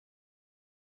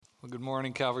Well, good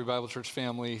morning, Calvary Bible Church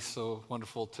family. So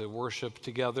wonderful to worship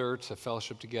together, to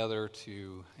fellowship together,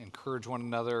 to encourage one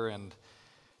another, and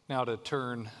now to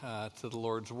turn to the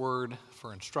Lord's Word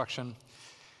for instruction.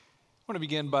 I want to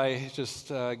begin by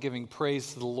just giving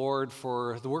praise to the Lord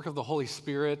for the work of the Holy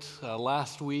Spirit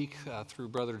last week through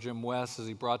Brother Jim West as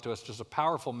he brought to us just a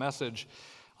powerful message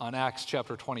on Acts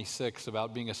chapter 26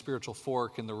 about being a spiritual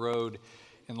fork in the road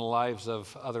in the lives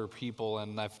of other people.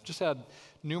 And I've just had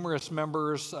numerous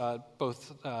members,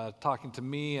 both talking to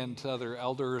me and to other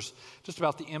elders, just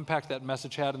about the impact that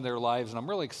message had in their lives. And I'm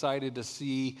really excited to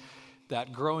see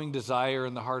that growing desire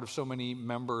in the heart of so many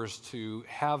members to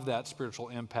have that spiritual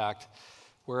impact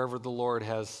wherever the Lord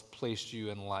has placed you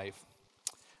in life.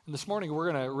 And this morning,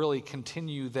 we're going to really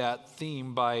continue that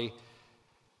theme by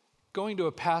going to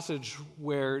a passage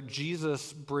where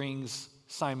Jesus brings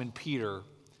Simon Peter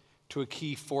to a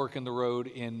key fork in the road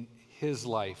in his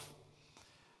life.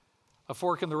 A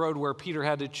fork in the road where Peter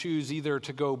had to choose either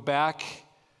to go back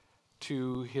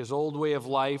to his old way of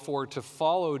life or to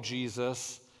follow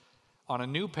Jesus on a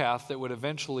new path that would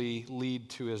eventually lead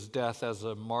to his death as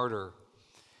a martyr.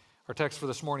 Our text for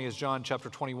this morning is John chapter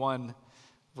 21,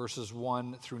 verses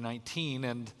 1 through 19.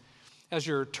 And as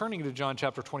you're turning to John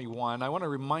chapter 21, I want to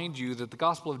remind you that the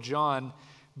Gospel of John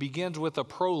begins with a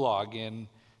prologue in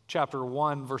chapter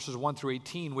 1, verses 1 through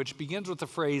 18, which begins with the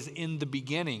phrase, "in the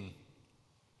beginning."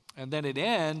 And then it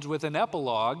ends with an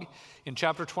epilogue in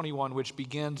chapter 21, which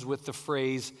begins with the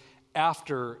phrase,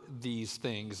 "after these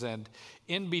things." And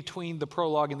in between the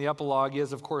prologue and the epilogue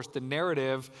is, of course, the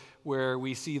narrative where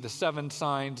we see the 7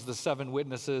 signs, the 7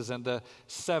 witnesses, and the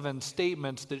 7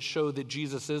 statements that show that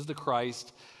Jesus is the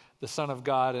Christ, the Son of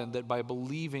God, and that by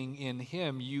believing in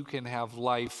him, you can have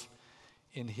life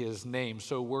in his name.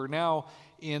 So we're now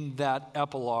in that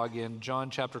epilogue in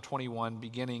John chapter 21,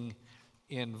 beginning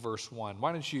in verse 1.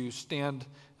 Why don't you stand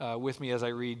with me as I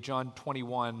read John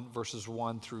 21, verses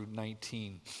 1 through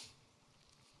 19.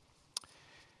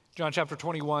 John chapter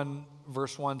 21,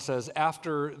 verse 1 says,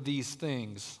 "After these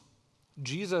things,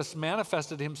 Jesus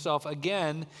manifested himself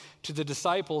again to the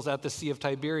disciples at the Sea of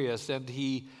Tiberias, and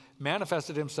he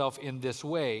manifested himself in this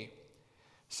way.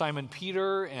 Simon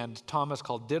Peter and Thomas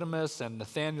called Didymus and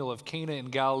Nathanael of Cana in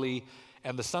Galilee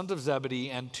and the sons of Zebedee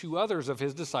and 2 others of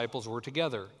his disciples were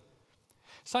together.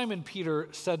 Simon Peter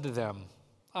said to them,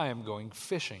 'I am going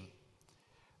fishing.'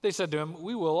 They said to him,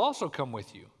 'We will also come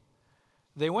with you.'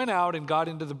 They went out and got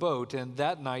into the boat, and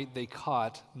that night they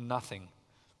caught nothing.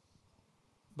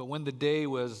 But when the day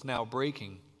was now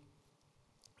breaking,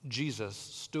 Jesus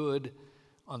stood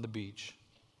on the beach.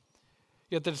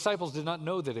 Yet the disciples did not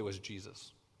know that it was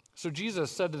Jesus. So Jesus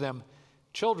said to them,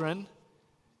 'Children,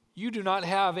 you do not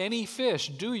have any fish,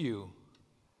 do you?'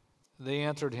 They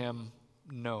answered him,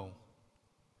 'No.'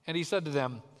 And he said to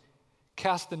them,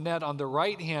 'Cast the net on the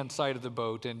right-hand side of the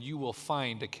boat, and you will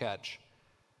find a catch.'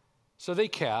 So they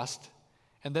cast,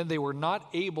 and then they were not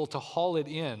able to haul it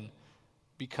in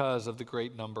because of the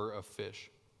great number of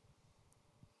fish.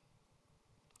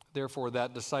 Therefore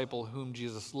that disciple whom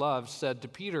Jesus loved said to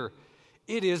Peter,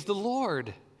 'It is the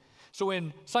Lord.' So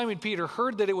when Simon Peter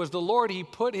heard that it was the Lord, he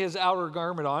put his outer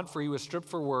garment on, for he was stripped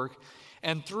for work,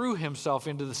 and threw himself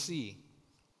into the sea.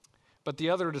 But the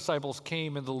other disciples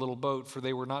came in the little boat, for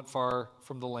they were not far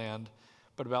from the land,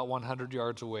 but about 100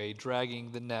 yards away,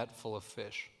 dragging the net full of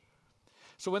fish.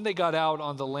 So when they got out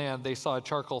on the land, they saw a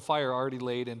charcoal fire already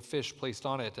laid and fish placed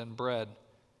on it and bread.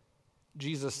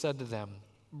 Jesus said to them,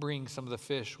 'Bring some of the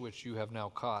fish which you have now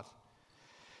caught.'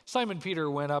 Simon Peter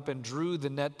went up and drew the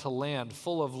net to land,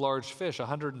 full of large fish,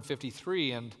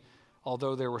 153, and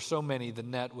although there were so many, the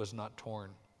net was not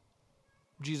torn.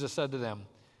 Jesus said to them,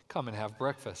 'Come and have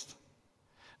breakfast.'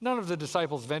 None of the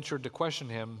disciples ventured to question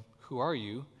him, 'Who are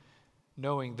you?'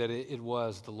 knowing that it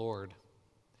was the Lord.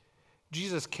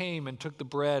 Jesus came and took the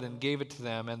bread and gave it to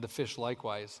them, and the fish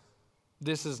likewise.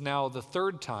 This is now the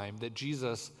 3rd time that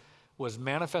Jesus was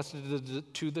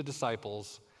manifested to the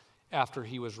disciples after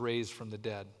he was raised from the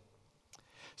dead.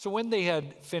 So when they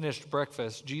had finished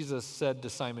breakfast, Jesus said to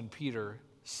Simon Peter,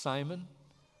 'Simon,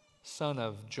 son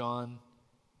of John,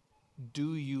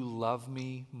 do you love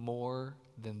me more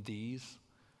than these?'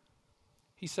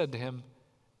 He said to him,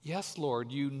 'Yes,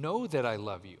 Lord, you know that I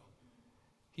love you.'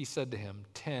 He said to him,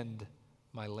 'Tend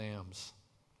my lambs.'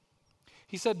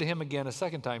 He said to him again a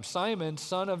second time, 'Simon,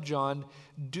 son of John,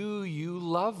 do you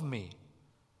love me?'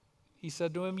 He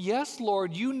said to him, 'Yes,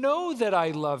 Lord, you know that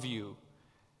I love you.'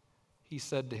 He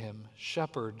said to him,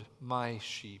 'Shepherd my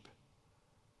sheep.'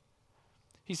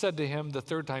 He said to him the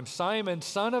 3rd time, 'Simon,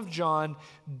 son of John,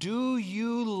 do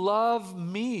you love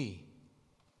me?'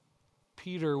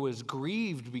 Peter was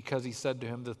grieved because he said to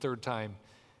him the 3rd time,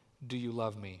 do you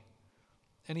love me?"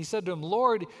 And he said to him,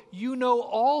 "Lord, you know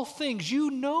all things.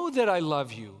 You know that I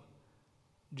love you."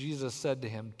 Jesus said to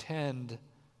him, "Tend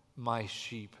my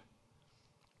sheep.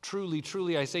 Truly,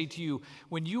 truly, I say to you,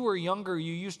 when you were younger,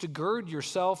 you used to gird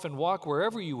yourself and walk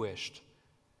wherever you wished.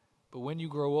 But when you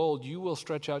grow old, you will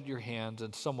stretch out your hands,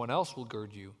 and someone else will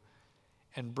gird you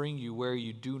and bring you where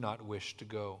you do not wish to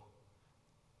go."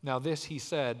 Now this he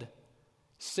said,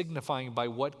 signifying by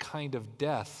what kind of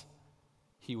death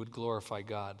he would glorify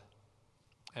God.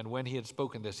 And when he had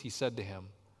spoken this, he said to him,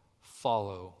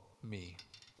 "Follow me."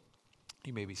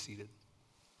 You may be seated.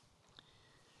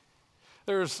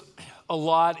 There's a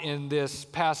lot in this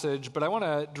passage, but I want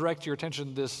to direct your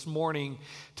attention this morning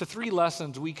to 3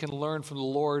 lessons we can learn from the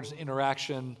Lord's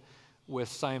interaction with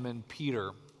Simon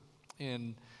Peter.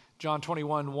 In John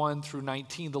 21, 1 through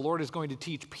 19, the Lord is going to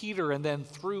teach Peter, and then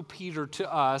through Peter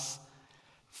to us,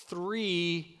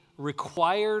 3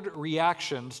 required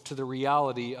reactions to the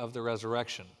reality of the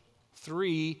resurrection.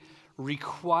 3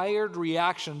 required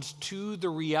reactions to the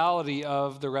reality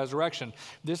of the resurrection.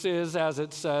 This is, as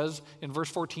it says in verse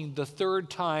 14, the 3rd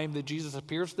time that Jesus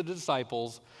appears to the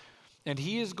disciples, and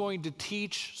he is going to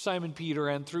teach Simon Peter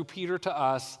and through Peter to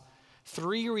us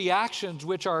 3 reactions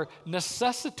which are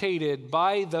necessitated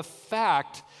by the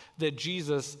fact that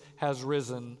Jesus has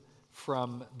risen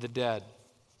from the dead.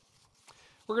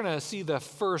 We're going to see the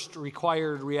first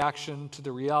required reaction to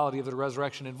the reality of the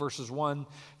resurrection in verses 1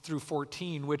 through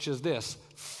 14, which is this: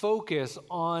 focus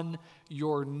on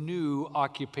your new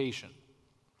occupation.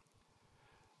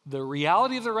 The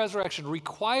reality of the resurrection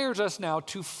requires us now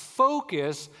to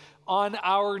focus on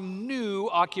our new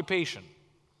occupation.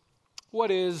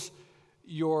 What is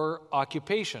your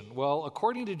occupation? Well,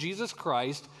 according to Jesus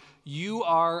Christ, you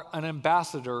are an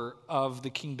ambassador of the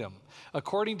kingdom.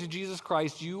 According to Jesus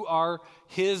Christ, you are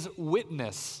his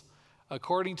witness.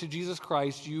 According to Jesus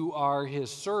Christ, you are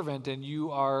his servant and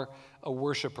you are a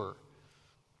worshiper.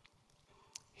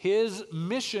 His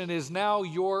mission is now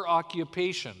your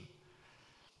occupation.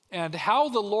 And how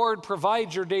the Lord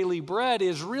provides your daily bread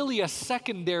is really a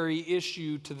secondary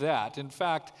issue to that. In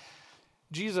fact,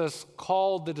 Jesus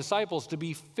called the disciples to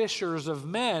be fishers of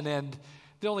men, and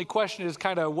the only question is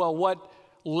what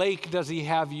lake does he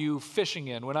have you fishing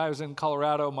in? When I was in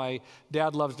Colorado, my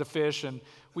dad loves to fish, and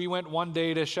we went one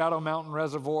day to Shadow Mountain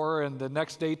Reservoir, and the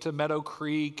next day to Meadow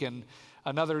Creek, and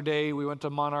another day we went to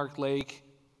Monarch Lake.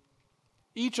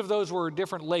 Each of those were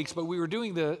different lakes, but we were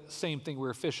doing the same thing. We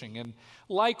were fishing. And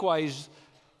likewise,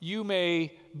 you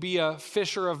may be a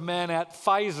fisher of men at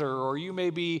Pfizer, or you may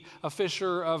be a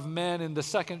fisher of men in the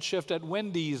second shift at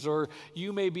Wendy's, or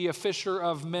you may be a fisher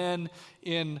of men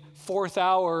in 4th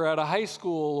hour at a high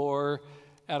school or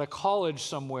at a college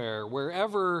somewhere.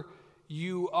 Wherever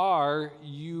you are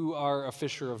a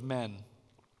fisher of men.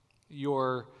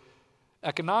 Your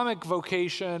economic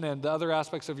vocation and the other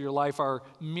aspects of your life are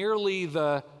merely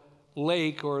the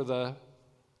lake or the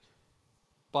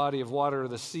body of water,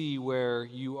 the sea, where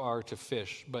you are to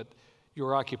fish, but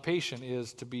your occupation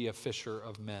is to be a fisher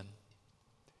of men.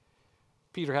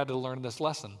 Peter had to learn this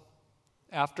lesson.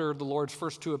 After the Lord's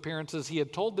first 2 appearances, he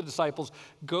had told the disciples,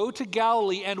 "Go to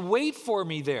Galilee and wait for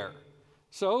me there."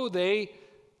 So they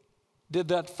did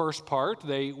that first part.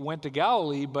 They went to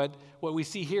Galilee, but what we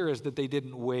see here is that they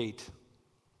didn't wait.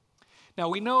 Now,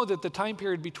 we know that the time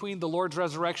period between the Lord's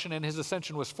resurrection and his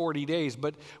ascension was 40 days,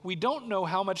 but we don't know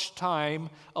how much time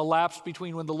elapsed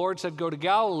between when the Lord said, "Go to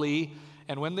Galilee,"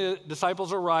 and when the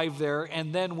disciples arrived there,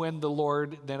 and then when the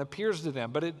Lord then appears to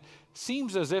them. But it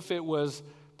seems as if it was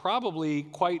probably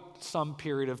quite some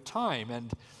period of time.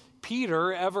 And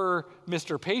Peter, ever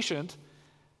Mr. Patient,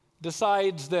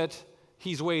 decides that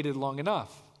he's waited long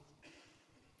enough.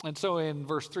 And so in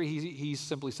verse 3, he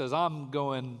simply says, "I'm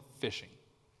going fishing."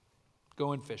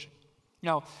 Going fishing.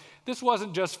 Now, this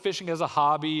wasn't just fishing as a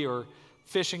hobby or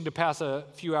fishing to pass a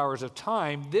few hours of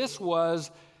time. This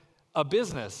was a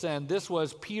business, and this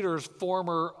was Peter's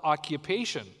former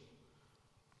occupation.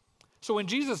 So when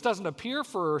Jesus doesn't appear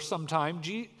for some time,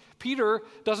 Peter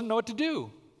doesn't know what to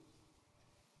do.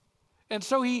 And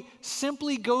so he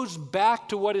simply goes back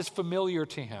to what is familiar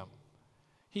to him.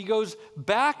 He goes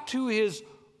back to his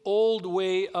old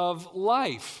way of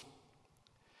life.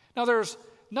 Now, there's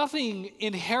nothing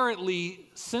inherently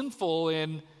sinful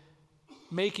in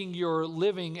making your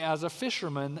living as a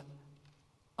fisherman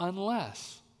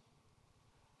unless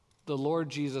the Lord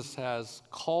Jesus has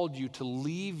called you to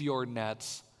leave your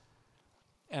nets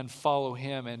and follow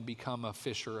him and become a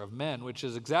fisher of men, which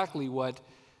is exactly what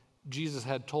Jesus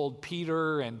had told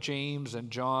Peter and James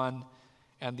and John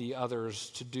and the others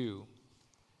to do.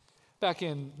 Back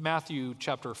in Matthew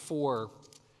chapter 4,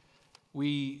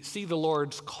 we see the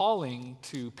Lord's calling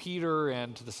to Peter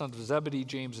and to the sons of Zebedee,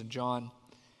 James and John.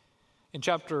 In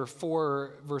chapter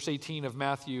 4, verse 18 of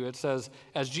Matthew, it says,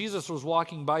 "As Jesus was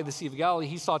walking by the Sea of Galilee,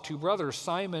 he saw two brothers,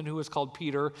 Simon, who was called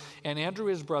Peter, and Andrew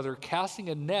his brother, casting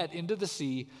a net into the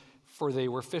sea, for they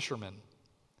were fishermen.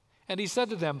 And he said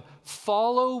to them,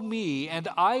 'Follow me, and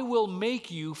I will make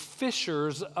you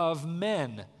fishers of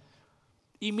men.'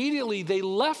 Immediately they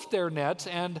left their nets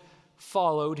and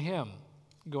followed him.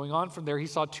 Going on from there, he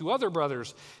saw two other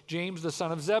brothers, James the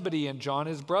son of Zebedee and John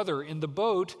his brother, in the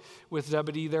boat with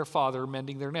Zebedee their father,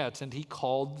 mending their nets, and he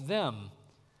called them.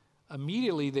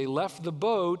 Immediately they left the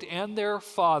boat and their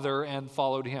father and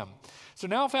followed him." So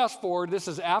now fast forward, this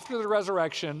is after the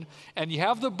resurrection, and you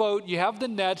have the boat, you have the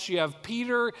nets, you have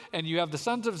Peter, and you have the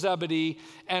sons of Zebedee,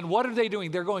 and what are they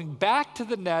doing? They're going back to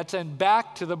the nets and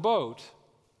back to the boat.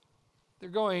 They're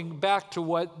going back to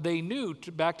what they knew,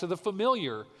 back to the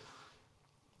familiar,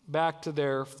 back to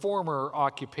their former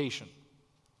occupation.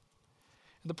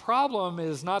 The problem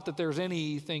is not that there's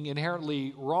anything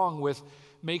inherently wrong with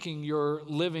making your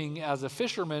living as a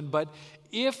fisherman, but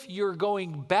if you're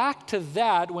going back to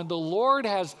that when the Lord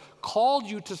has called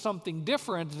you to something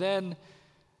different, then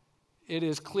it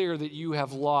is clear that you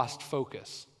have lost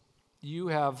focus. You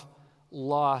have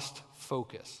lost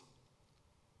focus.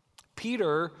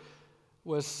 Peter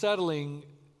was settling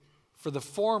for the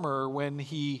former when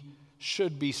he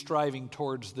should be striving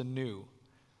towards the new.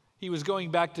 He was going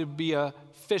back to be a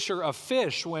fisher of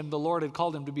fish when the Lord had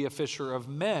called him to be a fisher of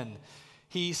men.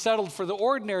 He settled for the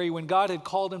ordinary when God had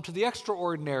called him to the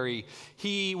extraordinary.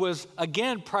 He was,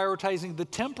 again, prioritizing the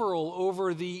temporal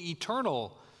over the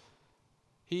eternal.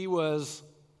 He was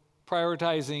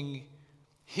prioritizing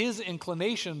his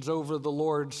inclinations over the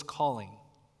Lord's calling.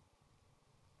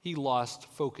 He lost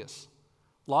focus,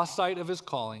 lost sight of his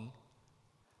calling,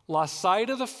 lost sight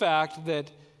of the fact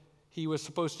that he was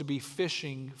supposed to be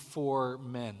fishing for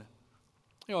men.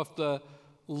 You know, if the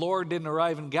Lord didn't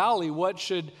arrive in Galilee, what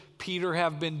should Peter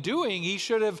have been doing? He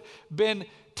should have been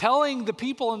telling the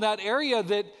people in that area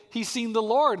that he's seen the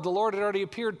Lord. The Lord had already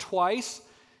appeared twice.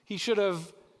 He should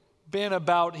have been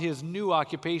about his new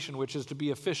occupation, which is to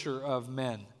be a fisher of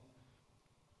men.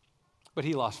 But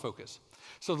he lost focus.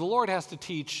 So the Lord has to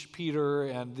teach Peter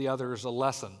and the others a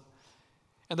lesson.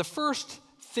 And the first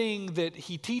thing that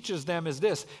he teaches them is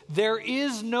this: there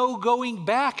is no going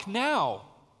back now.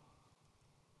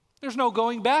 There's no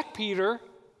going back, Peter.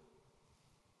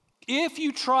 If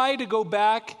you try to go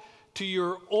back to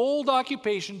your old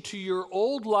occupation, to your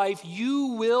old life,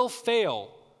 you will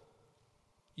fail.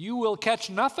 You will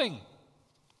catch nothing. You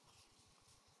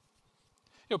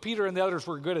know, Peter and the others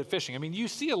were good at fishing. I mean, you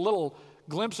see a little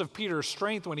glimpse of Peter's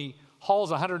strength when he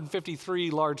hauls 153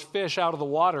 large fish out of the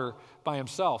water by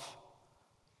himself.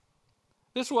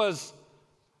 This was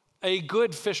a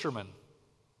good fisherman.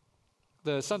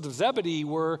 The sons of Zebedee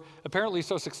were apparently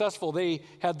so successful, they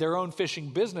had their own fishing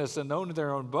business and owned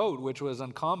their own boat, which was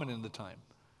uncommon in the time.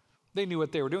 They knew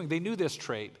what they were doing. They knew this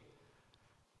trade.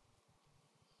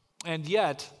 And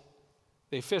yet,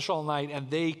 they fish all night and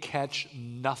they catch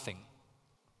nothing.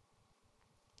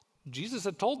 Jesus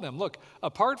had told them, look,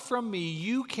 apart from me,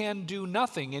 you can do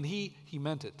nothing. And he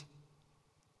meant it.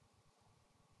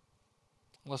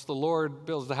 Unless the Lord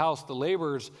builds the house, the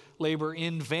laborers labor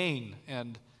in vain.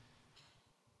 And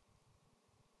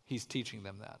he's teaching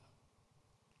them that.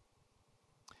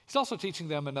 He's also teaching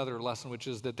them another lesson, which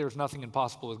is that there's nothing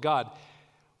impossible with God.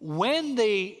 When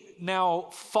they now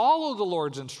follow the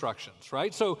Lord's instructions,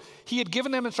 right? So he had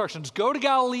given them instructions, go to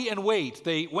Galilee and wait.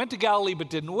 They went to Galilee but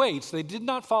didn't wait, so they did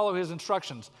not follow his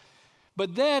instructions.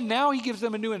 But then now he gives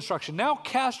them a new instruction. Now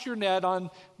cast your net on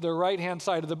the right-hand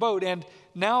side of the boat. And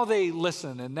now they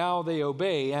listen and now they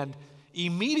obey. And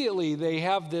immediately they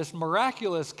have this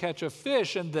miraculous catch of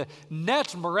fish, and the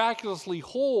nets miraculously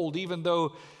hold, even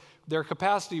though their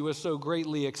capacity was so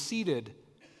greatly exceeded.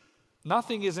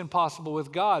 Nothing is impossible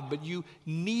with God, but you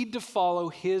need to follow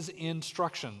his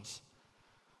instructions.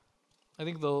 I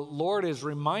think the Lord is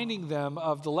reminding them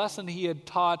of the lesson he had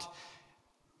taught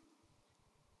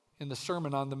in the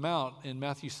Sermon on the Mount in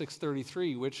Matthew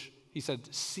 6:33, which he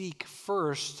said, seek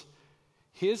first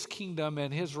his kingdom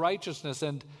and his righteousness,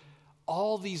 and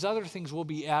all these other things will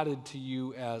be added to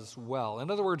you as well. In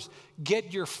other words,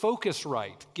 get your focus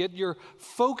right. Get your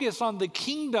focus on the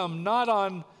kingdom, not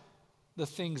on the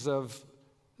things of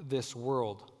this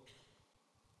world.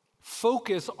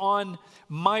 Focus on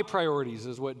my priorities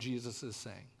is what Jesus is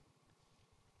saying.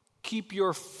 Keep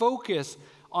your focus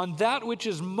on that which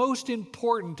is most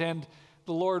important, and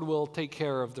the Lord will take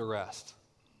care of the rest.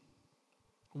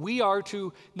 We are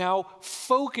to now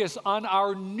focus on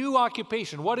our new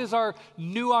occupation. What is our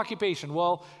new occupation?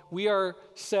 Well, we are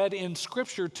said in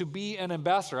Scripture to be an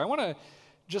ambassador. I want to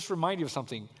just remind you of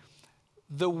something.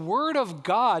 The Word of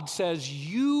God says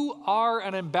you are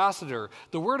an ambassador.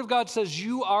 The Word of God says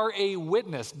you are a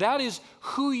witness. That is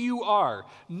who you are.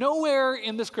 Nowhere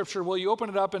in the Scripture will you open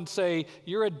it up and say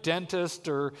you're a dentist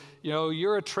or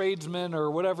you're a tradesman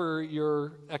or whatever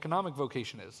your economic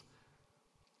vocation is.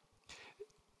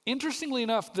 Interestingly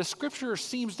enough, the Scripture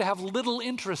seems to have little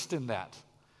interest in that.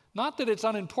 Not that it's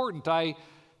unimportant. I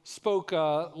spoke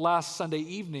last Sunday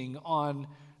evening on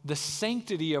the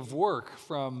sanctity of work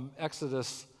from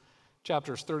Exodus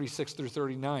chapters 36 through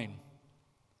 39.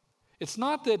 It's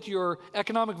not that your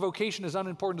economic vocation is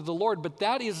unimportant to the Lord, but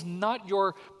that is not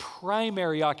your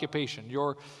primary occupation.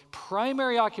 Your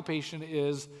primary occupation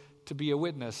is to be a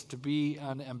witness, to be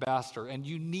an ambassador, and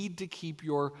you need to keep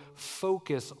your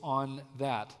focus on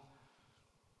that.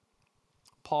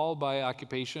 Paul, by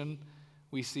occupation,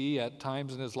 we see at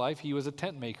times in his life, he was a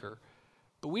tent maker.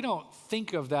 But we don't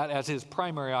think of that as his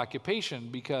primary occupation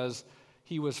because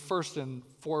he was first and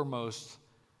foremost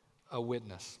a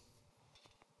witness.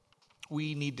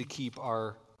 We need to keep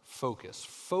our focus.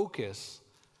 Focus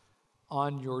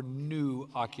on your new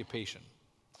occupation.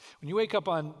 When you wake up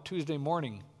on Tuesday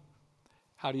morning,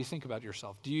 how do you think about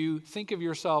yourself? Do you think of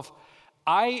yourself,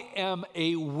 I am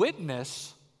a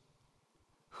witness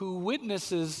who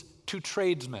witnesses to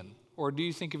tradesmen? Or do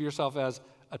you think of yourself as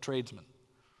a tradesman?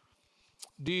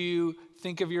 Do you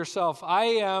think of yourself, I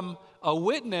am a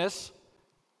witness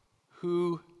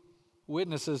who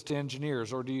witnesses to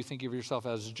engineers? Or do you think of yourself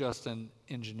as just an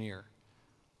engineer?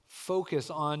 Focus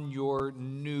on your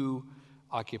new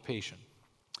occupation.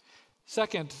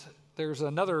 Second, there's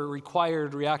another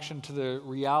required reaction to the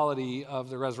reality of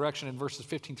the resurrection in verses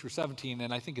 15 through 17,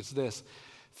 and I think it's this: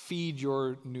 feed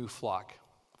your new flock.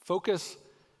 Focus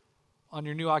on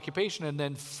your new occupation and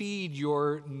then feed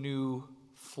your new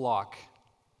flock.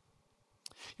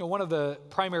 One of the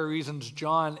primary reasons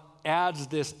John adds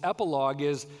this epilogue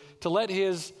is to let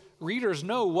his readers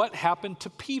know what happened to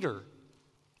Peter.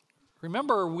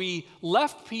 Remember, we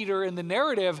left Peter in the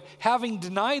narrative having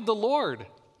denied the Lord.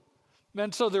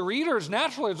 And so the readers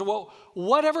naturally say, well,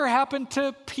 whatever happened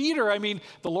to Peter? I mean,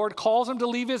 the Lord calls him to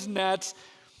leave his nets.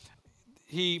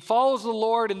 He follows the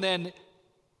Lord, and then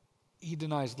he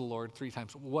denies the Lord 3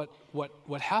 times.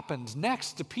 What happens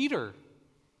next to Peter?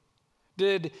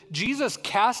 Did Jesus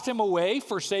cast him away,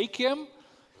 forsake him,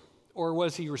 or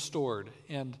was he restored?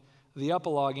 And the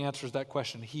epilogue answers that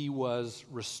question. He was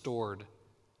restored.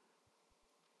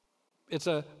 It's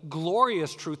a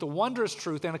glorious truth, a wondrous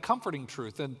truth, and a comforting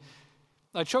truth. And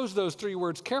I chose those 3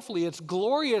 words carefully. It's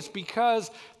glorious because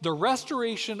the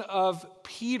restoration of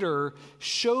Peter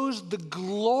shows the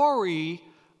glory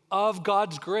of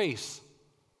God's grace.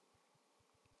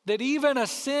 That even a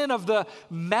sin of the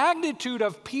magnitude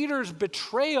of Peter's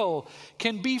betrayal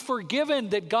can be forgiven,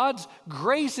 that God's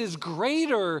grace is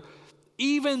greater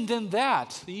even than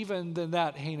that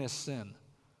heinous sin.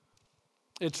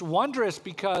 It's wondrous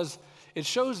because it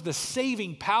shows the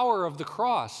saving power of the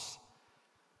cross.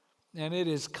 And it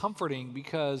is comforting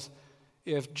because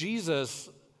if Jesus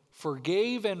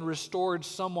forgave and restored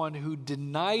someone who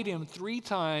denied him 3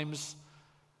 times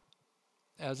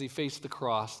as he faced the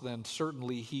cross, then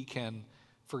certainly he can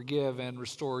forgive and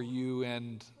restore you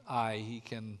and I. He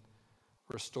can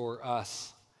restore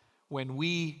us when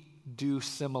we do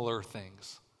similar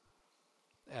things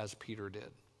as Peter did.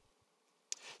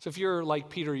 So if you're like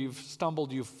Peter, you've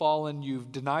stumbled, you've fallen,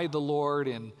 you've denied the Lord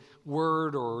in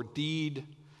word or deed,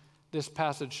 this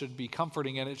passage should be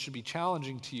comforting and it should be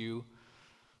challenging to you.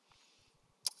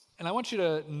 And I want you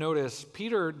to notice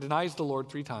Peter denies the Lord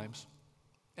 3 times.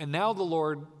 And now the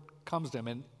Lord comes to him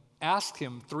and asks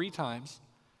him 3 times,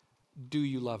 do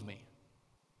you love me?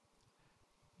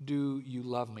 Do you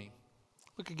love me?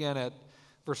 Look again at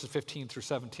verses 15 through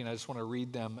 17. I just want to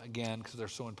read them again because they're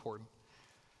so important.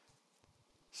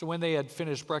 So when they had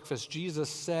finished breakfast, Jesus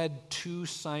said to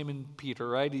Simon Peter,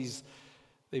 right?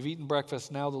 They've eaten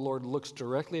breakfast. Now the Lord looks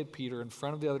directly at Peter in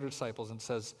front of the other disciples and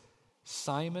says,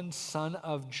 Simon, son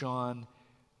of John,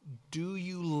 do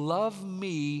you love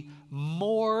me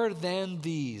more than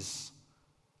these?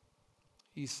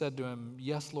 He said to him,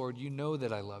 yes, Lord, you know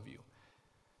that I love you.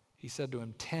 He said to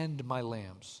him, tend my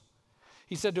lambs.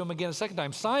 He said to him again a second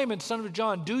time, Simon, son of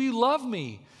John, do you love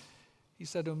me? He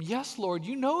said to him, yes, Lord,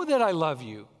 you know that I love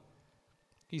you.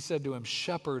 He said to him,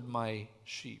 shepherd my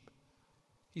sheep.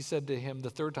 He said to him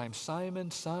the 3rd time, Simon,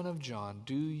 son of John,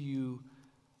 do you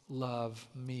love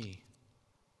me?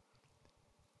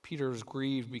 Peter was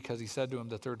grieved because he said to him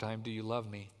the 3rd time, do you love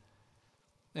me?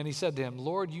 And he said to him,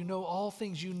 Lord, you know all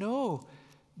things. You know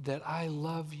that I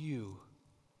love you.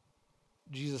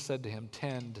 Jesus said to him,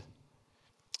 tend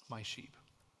my sheep.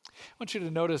 I want you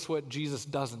to notice what Jesus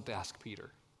doesn't ask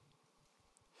Peter.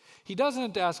 He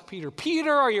doesn't ask Peter,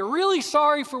 Peter, are you really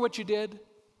sorry for what you did?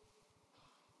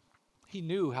 He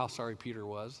knew how sorry Peter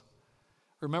was.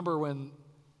 Remember when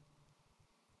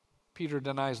Peter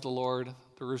denies the Lord,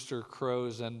 the rooster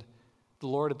crows, and the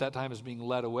Lord at that time is being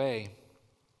led away,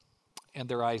 and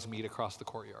their eyes meet across the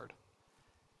courtyard.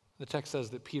 The text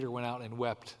says that Peter went out and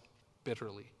wept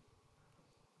bitterly.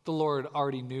 The Lord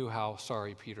already knew how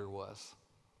sorry Peter was,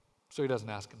 so he doesn't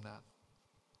ask him that.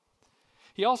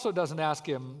 He also doesn't ask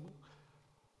him,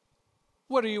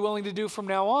 what are you willing to do from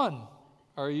now on?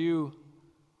 Are you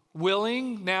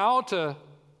willing now to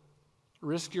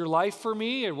risk your life for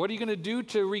me? Or what are you going to do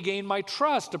to regain my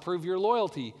trust, to prove your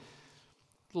loyalty?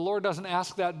 The Lord doesn't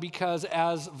ask that because,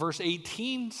 as verse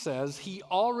 18 says, he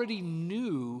already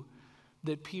knew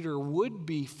that Peter would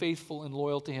be faithful and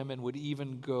loyal to him and would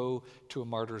even go to a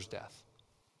martyr's death.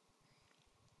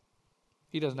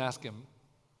 He doesn't ask him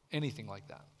anything like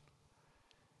that.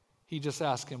 He just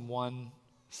asks him one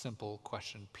simple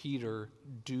question. Peter,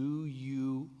 do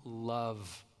you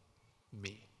love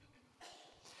me? I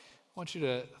want you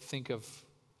to think of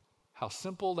how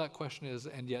simple that question is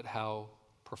and yet how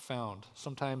profound.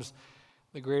 Sometimes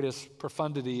the greatest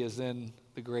profundity is in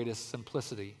the greatest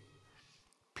simplicity.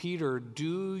 Peter,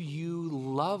 do you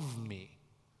love me?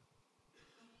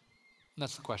 And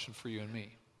that's the question for you and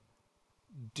me.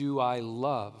 Do I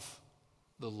love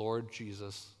the Lord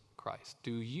Jesus Christ?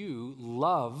 Do you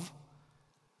love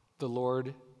the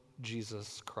Lord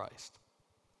Jesus Christ?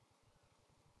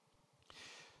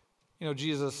 You know,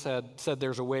 Jesus said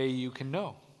there's a way you can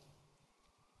know.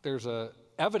 There's a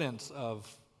evidence of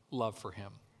love for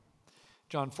him.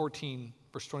 John 14,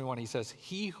 verse 21, he says,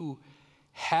 he who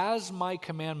has my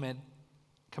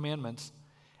commandments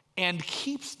and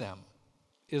keeps them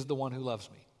is the one who loves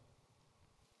me.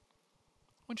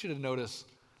 I want you to notice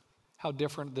how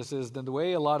different this is than the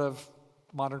way a lot of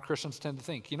modern Christians tend to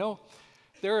think. You know,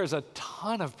 there is a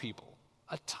ton of people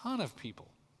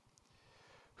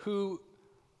who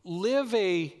live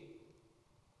a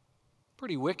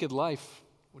pretty wicked life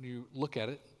when you look at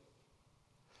it.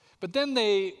 But then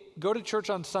they go to church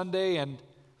on Sunday and,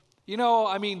 you know,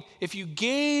 I mean, if you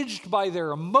gauged by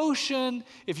their emotion,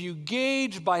 if you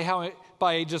gauged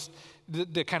by just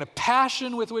the kind of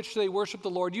passion with which they worship the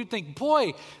Lord, you'd think,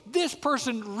 boy, this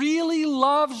person really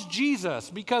loves Jesus,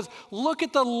 because look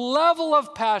at the level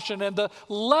of passion and the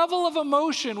level of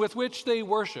emotion with which they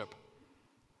worship.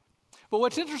 But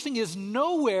what's interesting is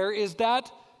nowhere is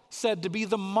that said to be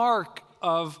the mark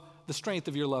of the strength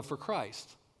of your love for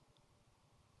Christ.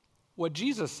 What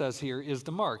Jesus says here is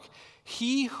the mark.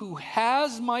 He who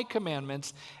has my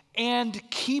commandments and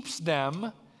keeps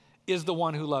them is the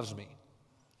one who loves me.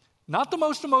 Not the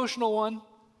most emotional one,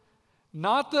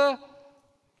 not the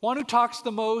one who talks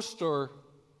the most or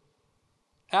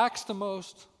acts the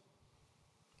most.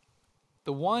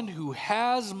 The one who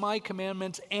has my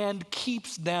commandments and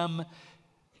keeps them,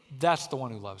 that's the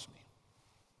one who loves me.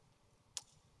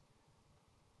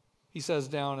 He says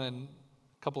down in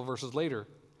a couple of verses later,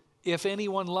 if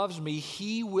anyone loves me,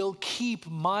 he will keep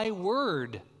my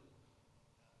word,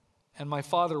 and my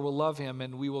Father will love him,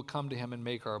 and we will come to him and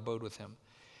make our abode with him.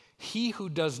 He who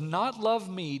does not love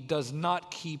me does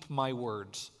not keep my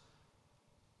words.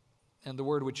 And the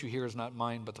word which you hear is not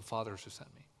mine, but the Father's who sent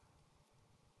me.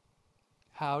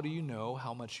 How do you know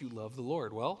how much you love the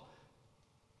Lord? Well,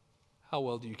 how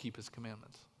well do you keep his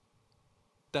commandments?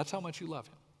 That's how much you love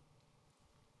him.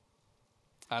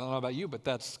 I don't know about you, but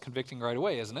that's convicting right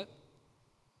away, isn't it?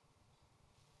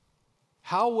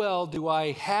 How well do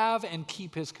I have and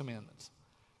keep his commandments?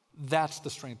 That's the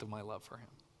strength of my love for him.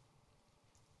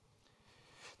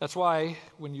 That's why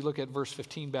when you look at verse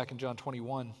 15 back in John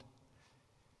 21,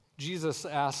 Jesus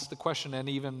asks the question and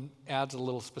even adds a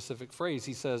little specific phrase.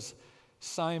 He says,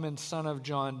 Simon, son of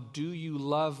John, do you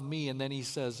love me? And then he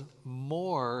says,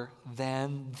 more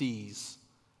than these.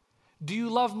 Do you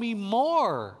love me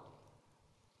more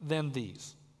than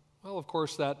these? Well, of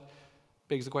course, that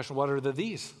begs the question, what are the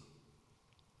these?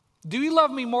 Do you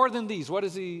love me more than these? What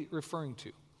is he referring to?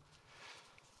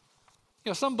 You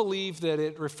know, some believe that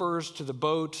it refers to the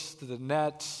boats, to the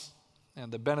nets,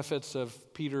 and the benefits of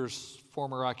Peter's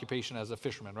former occupation as a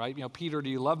fisherman, right? You know, Peter, do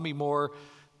you love me more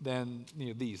than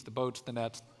these, the boats, the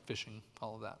nets, fishing,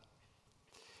 all of that?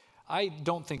 I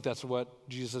don't think that's what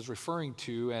Jesus is referring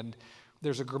to, and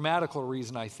there's a grammatical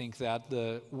reason I think that.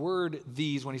 The word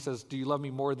these, when he says, do you love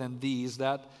me more than these,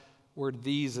 that word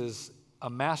these is a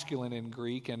masculine in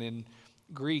Greek, and in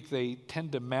Greek, they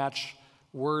tend to match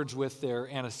words with their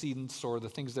antecedents or the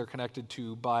things they're connected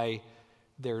to by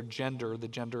their gender, the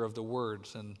gender of the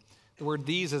words. And the word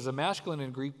these is a masculine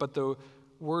in Greek, but the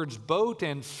words boat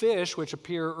and fish, which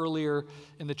appear earlier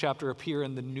in the chapter, appear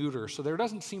in the neuter. So there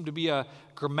doesn't seem to be a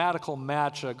grammatical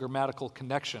match, a grammatical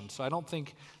connection. So I don't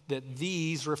think that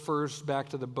these refers back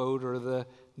to the boat or the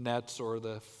nets or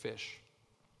the fish.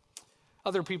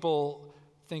 Other people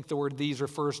think the word these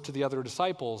refers to the other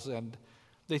disciples, and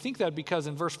they think that because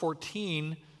in verse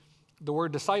 14, the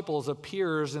word disciples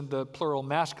appears in the plural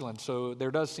masculine, so there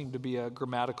does seem to be a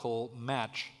grammatical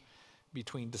match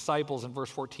between disciples in verse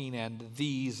 14 and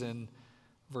these in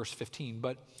verse 15.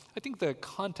 But I think the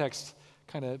context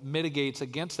kind of mitigates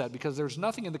against that, because there's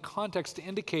nothing in the context to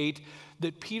indicate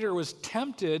that Peter was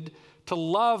tempted to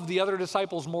love the other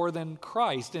disciples more than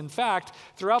Christ. In fact,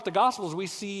 throughout the Gospels, we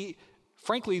see,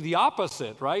 frankly, the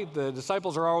opposite, right? The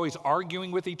disciples are always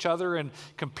arguing with each other and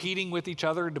competing with each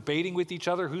other, debating with each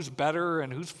other who's better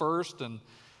and who's first and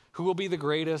who will be the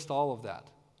greatest, all of that.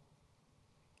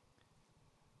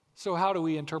 So how do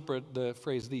we interpret the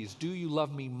phrase these? Do you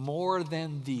love me more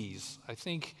than these? I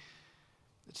think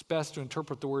it's best to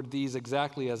interpret the word these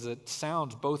exactly as it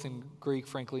sounds, both in Greek,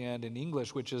 frankly, and in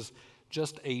English, which is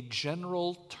just a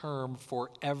general term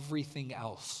for everything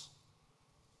else.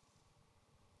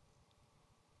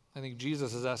 I think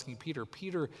Jesus is asking Peter,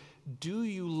 Peter, do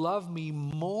you love me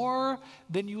more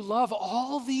than you love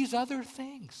all these other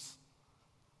things?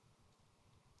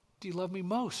 Do you love me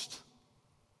most?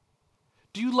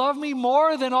 Do you love me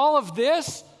more than all of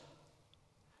this?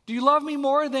 Do you love me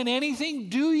more than anything?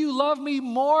 Do you love me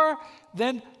more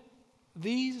than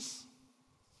these?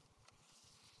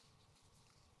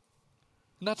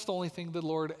 And that's the only thing the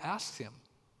Lord asks him.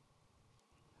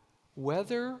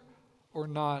 Whether or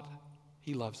not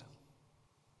he loves him.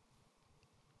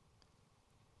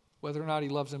 Whether or not he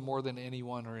loves him more than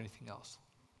anyone or anything else.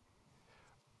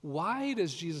 Why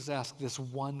does Jesus ask this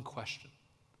one question?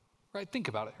 Right? Think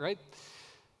about it, right?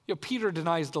 Peter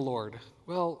denies the Lord.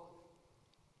 Well,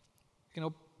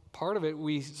 part of it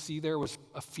we see there was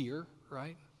a fear,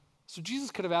 right? So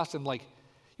Jesus could have asked him, like,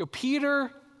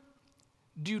 Peter,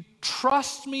 do you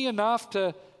trust me enough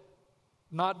to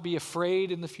not be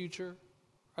afraid in the future?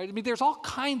 Right? I mean, there's all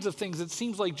kinds of things it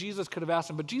seems like Jesus could have asked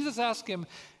him, but Jesus asked him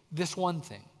this one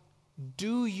thing.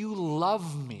 Do you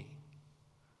love me?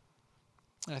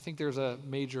 And I think there's a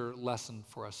major lesson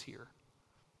for us here,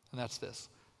 and that's this.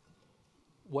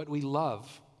 What we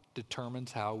love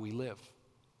determines how we live.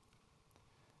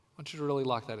 I want you to really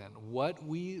lock that in. What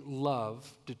we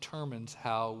love determines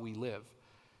how we live,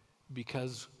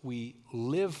 because we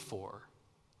live for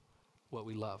what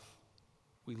we love.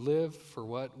 We live for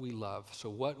what we love. So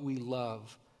what we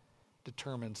love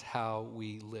determines how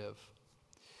we live.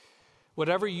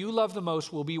 Whatever you love the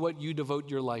most will be what you devote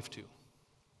your life to.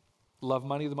 Love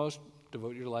money the most,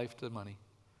 devote your life to money.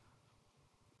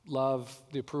 Love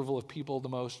the approval of people the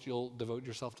most, you'll devote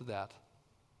yourself to that.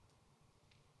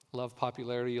 Love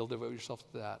popularity, you'll devote yourself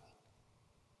to that.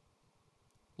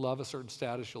 Love a certain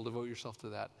status, you'll devote yourself to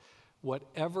that.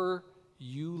 Whatever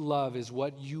you love is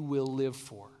what you will live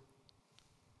for.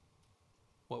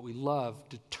 What we love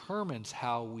determines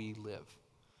how we live.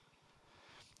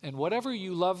 And whatever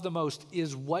you love the most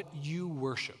is what you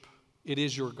worship. It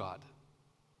is your God.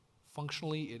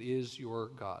 Functionally, it is your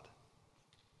God.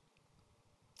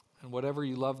 And whatever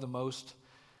you love the most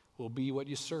will be what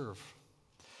you serve.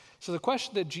 So the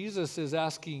question that Jesus is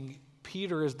asking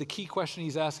Peter is the key question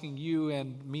he's asking you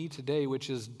and me today,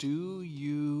 which is, do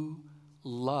you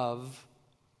love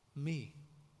me?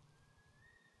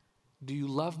 Do you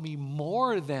love me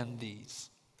more than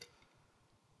these?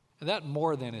 And that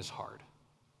more than is hard.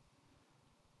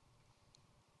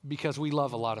 Because we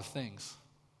love a lot of things,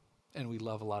 and we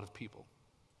love a lot of people.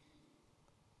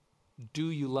 Do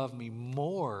you love me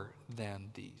more than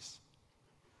these?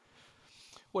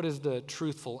 What is the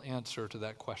truthful answer to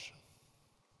that question?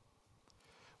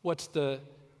 What's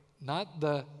not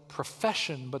the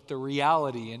profession, but the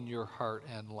reality in your heart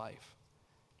and life?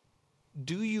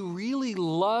 Do you really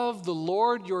love the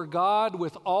Lord your God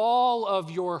with all of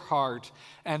your heart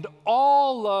and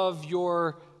all of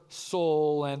your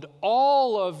soul and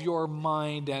all of your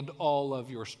mind and all of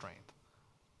your strength?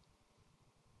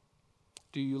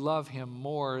 Do you love him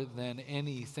more than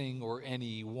anything or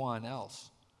anyone else?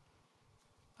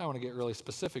 I want to get really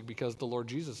specific because the Lord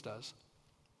Jesus does.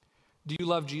 Do you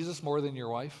love Jesus more than your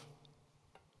wife?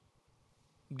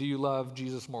 Do you love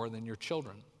Jesus more than your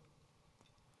children?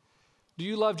 Do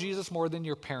you love Jesus more than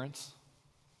your parents?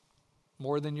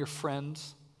 More than your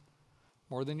friends?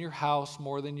 More than your house?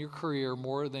 More than your career?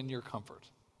 More than your comfort?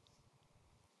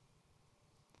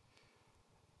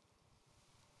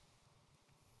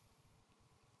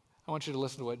 I want you to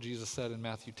listen to what Jesus said in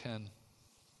Matthew 10. And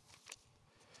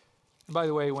by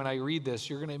the way, when I read this,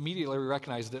 you're going to immediately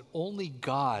recognize that only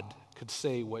God could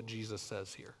say what Jesus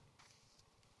says here.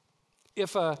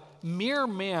 If a mere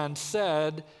man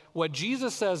said what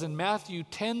Jesus says in Matthew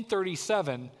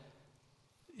 10:37,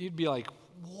 you'd be like,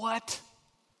 what?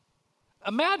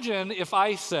 Imagine if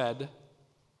I said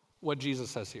what Jesus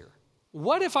says here.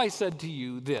 What if I said to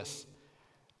you this?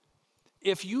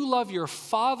 If you love your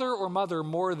father or mother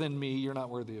more than me, you're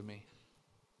not worthy of me.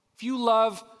 If you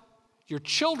love your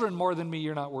children more than me,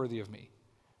 you're not worthy of me.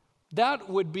 That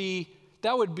would be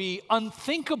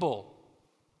unthinkable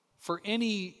for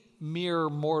any mere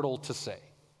mortal to say.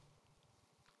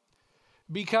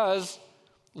 Because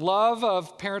love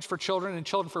of parents for children and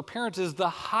children for parents is the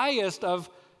highest of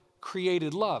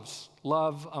created loves,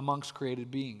 love amongst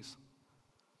created beings.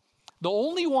 The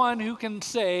only one who can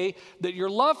say that your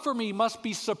love for me must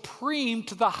be supreme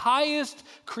to the highest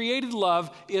created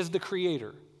love is the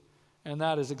Creator. And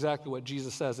that is exactly what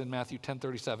Jesus says in Matthew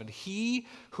 10:37. He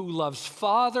who loves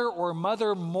father or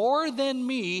mother more than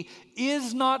me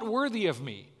is not worthy of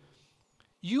me.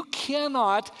 You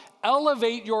cannot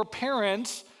elevate your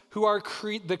parents, who are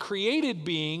the created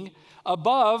being,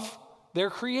 above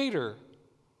their Creator.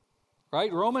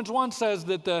 Right? Romans 1 says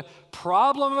that the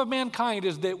problem of mankind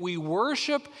is that we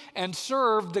worship and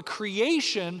serve the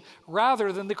creation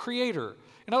rather than the Creator.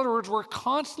 In other words, we're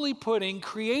constantly putting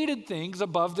created things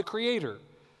above the Creator.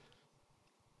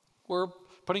 We're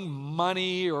putting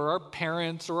money or our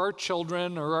parents or our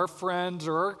children or our friends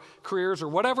or our careers or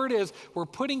whatever it is, we're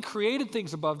putting created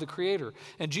things above the Creator.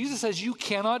 And Jesus says, you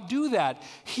cannot do that.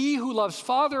 He who loves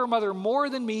father or mother more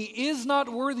than me is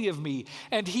not worthy of me.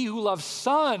 And he who loves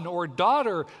son or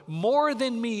daughter more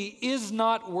than me is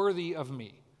not worthy of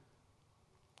me.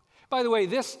 By the way,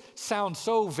 this sounds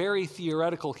so very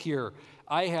theoretical here.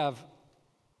 Just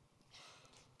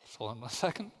hold on a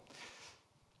second.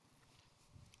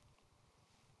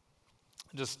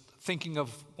 Just thinking of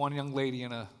one young lady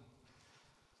in a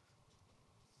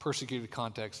persecuted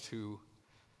context who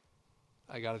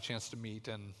I got a chance to meet,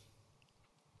 and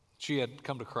she had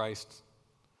come to Christ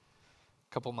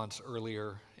a couple months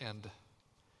earlier and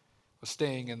was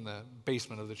staying in the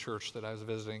basement of the church that I was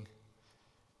visiting,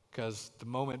 because the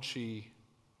moment she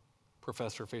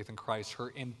professed her faith in Christ, her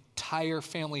entire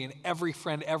family and every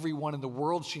friend, everyone in the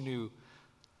world she knew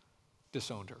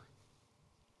disowned her.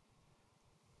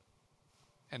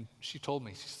 And she told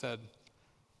me, she said,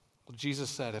 well, Jesus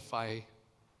said, as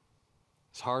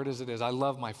hard as it is, I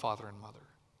love my father and mother,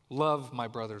 love my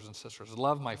brothers and sisters,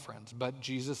 love my friends. But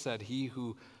Jesus said,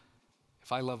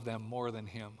 if I love them more than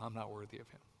him, I'm not worthy of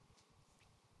him.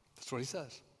 That's what he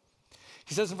says.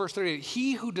 He says in verse 38,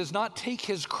 he who does not take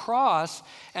his cross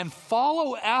and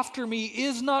follow after me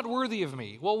is not worthy of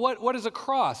me. Well, what is a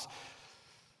cross?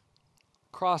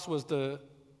 Cross was the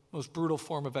most brutal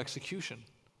form of execution.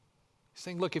 He's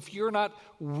saying, look, if you're not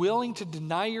willing to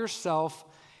deny yourself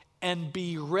and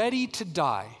be ready to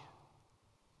die,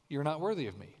 you're not worthy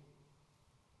of me.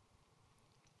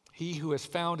 He who has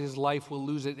found his life will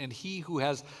lose it, and he who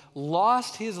has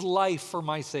lost his life for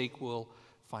my sake will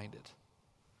find it.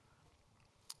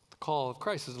 The call of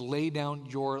Christ is to lay down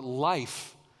your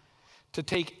life, to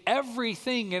take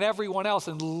everything and everyone else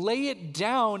and lay it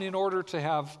down in order to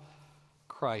have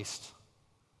Christ,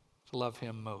 to love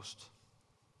him most.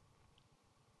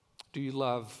 Do you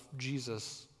love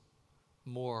Jesus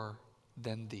more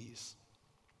than these?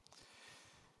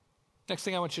 Next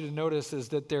thing I want you to notice is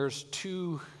that there's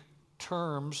two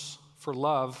terms for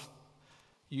love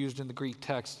used in the Greek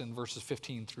text in verses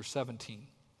 15 through 17.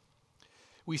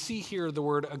 We see here the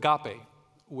word agape,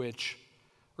 which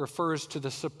refers to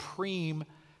the supreme,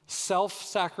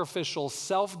 self-sacrificial,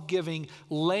 self-giving,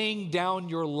 laying down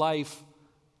your life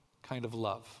kind of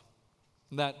love.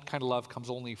 And that kind of love comes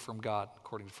only from God,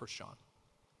 according to 1 John.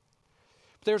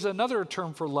 But there's another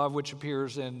term for love which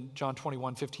appears in John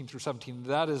 21, 15 through 17.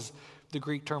 That is the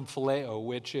Greek term phileo,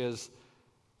 which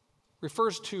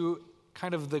refers to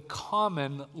kind of the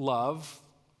common love,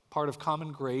 part of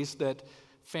common grace that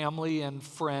family and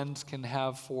friends can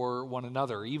have for one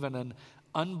another. Even an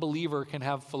unbeliever can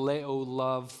have phileo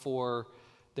love for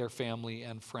their family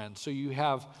and friends. So you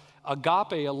have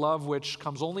agape, a love which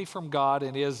comes only from God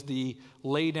and is the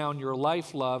lay down your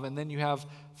life love. And then you have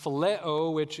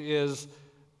phileo, which is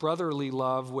brotherly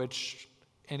love, which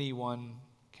anyone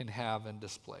can have and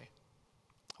display.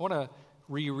 I want to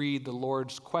reread the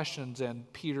Lord's questions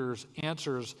and Peter's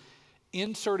answers,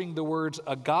 inserting the words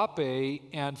agape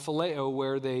and phileo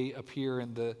where they appear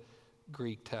in the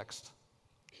Greek text.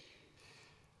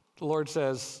 The Lord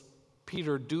says,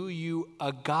 Peter, do you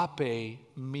agape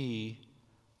me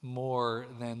more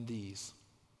than these?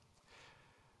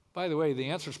 By the way, the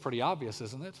answer is pretty obvious,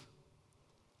 isn't it?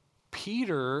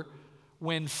 Peter,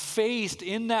 when faced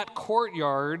in that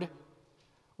courtyard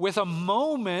with a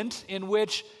moment in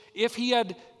which if he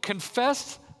had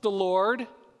confessed the Lord,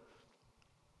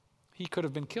 he could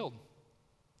have been killed.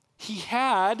 He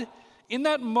had, in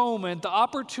that moment, the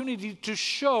opportunity to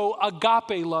show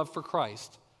agape love for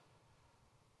Christ.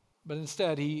 But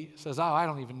instead, he says, oh, I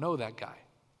don't even know that guy.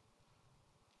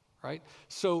 Right?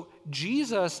 So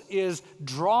Jesus is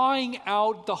drawing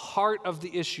out the heart of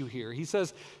the issue here. He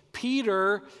says,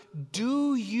 Peter,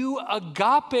 do you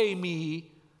agape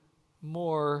me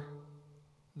more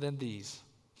than these?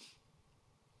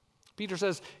 Peter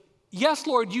says, yes,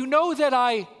 Lord, you know that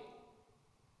I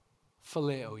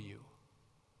phileo you.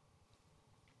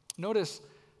 Notice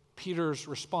Peter's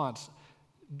response.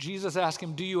 Jesus asked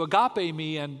him, do you agape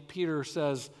me? And Peter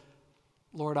says,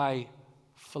 Lord, I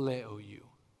phileo you.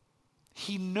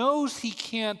 He knows he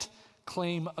can't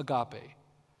claim agape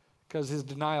because his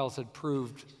denials had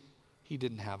proved he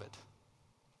didn't have it.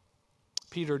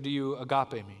 Peter, do you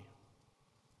agape me?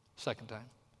 Second time.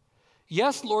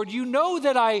 Yes, Lord, you know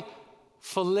that I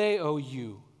phileo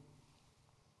you.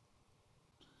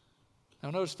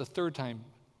 Now notice the third time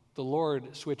the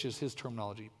Lord switches his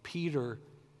terminology. Peter,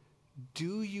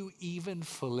 do you even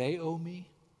phileo me?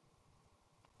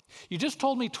 You just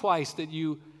told me twice that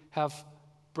you have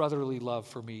brotherly love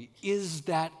for me. Is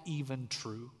that even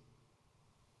true?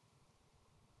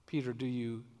 Peter, do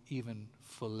you even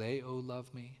phileo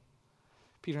love me?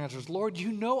 Peter answers, Lord,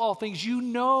 you know all things. You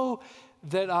know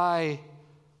that I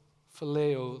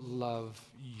phileo love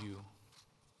you.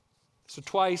 So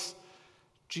twice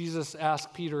Jesus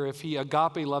asked Peter if he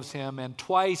agape loves him, and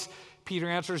twice Peter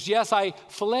answers, yes, I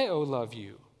phileo love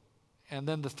you. And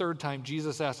then the third time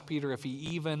Jesus asked Peter if he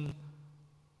even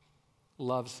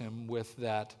loves him with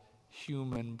that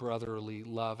human brotherly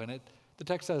love. And the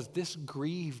text says this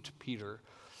grieved Peter.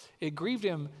 It grieved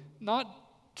him not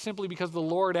simply because the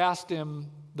Lord asked him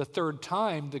the third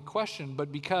time the question,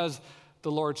 but because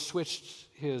the Lord switched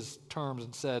his terms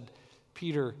and said,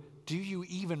 Peter, do you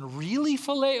even really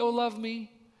phileo love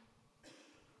me?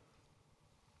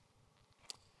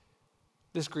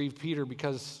 This grieved Peter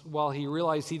because while he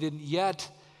realized he didn't yet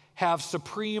have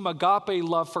supreme agape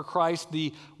love for Christ,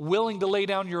 the willing to lay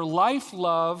down your life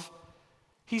love,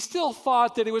 he still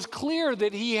thought that it was clear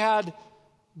that he had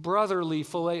brotherly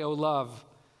phileo love.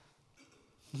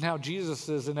 Now Jesus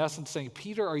is in essence saying,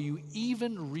 Peter, are you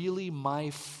even really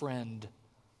my friend?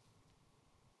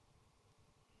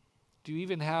 Do you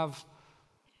even have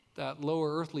that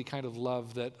lower earthly kind of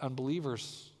love that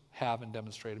unbelievers have and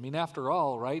demonstrate? I mean, after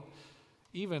all, right?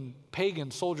 Even pagan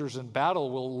soldiers in battle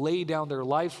will lay down their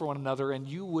lives for one another, and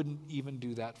you wouldn't even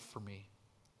do that for me.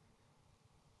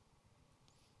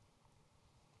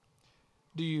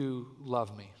 Do you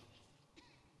love me?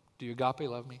 Do you agape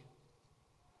love me?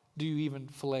 Do you even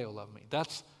phileo love me?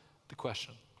 That's the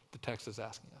question the text is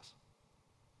asking us.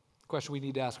 The question we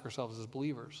need to ask ourselves as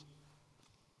believers.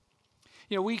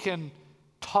 You know, we can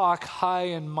talk high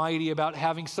and mighty about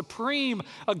having supreme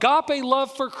agape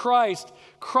love for Christ.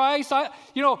 Christ,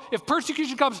 if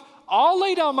persecution comes, I'll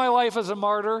lay down my life as a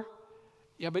martyr.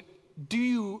 Yeah, but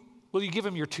will you give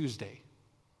him your Tuesday?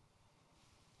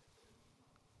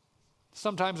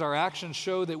 Sometimes our actions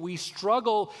show that we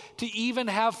struggle to even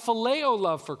have phileo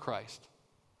love for Christ.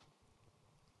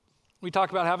 We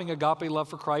talk about having agape love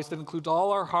for Christ that includes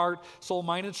all our heart, soul,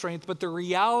 mind, and strength, but the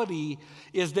reality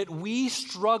is that we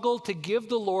struggle to give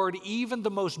the Lord even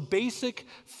the most basic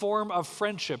form of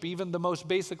friendship, even the most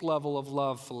basic level of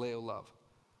love, phileo love.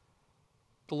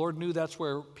 The Lord knew that's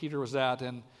where Peter was at,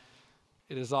 and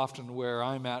it is often where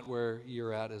I'm at, where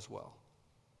you're at as well.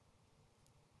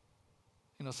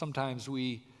 You know, sometimes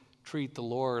we treat the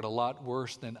Lord a lot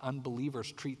worse than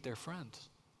unbelievers treat their friends.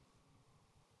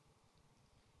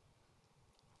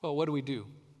 Well, what do we do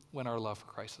when our love for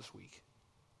Christ is weak?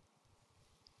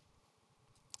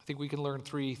 I think we can learn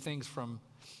three things from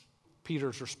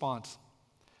Peter's response.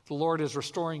 The Lord is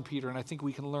restoring Peter, and I think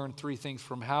we can learn three things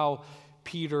from how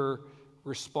Peter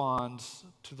responds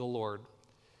to the Lord.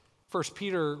 First,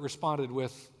 Peter responded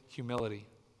with humility.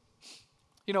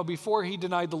 You know, before he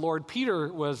denied the Lord,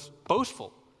 Peter was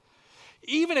boastful.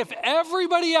 Even if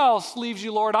everybody else leaves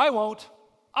you, Lord, I won't.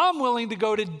 I'm willing to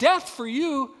go to death for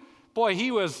you. Boy,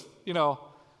 he was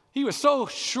so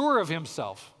sure of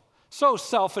himself, so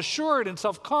self-assured and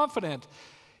self-confident.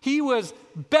 He was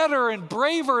better and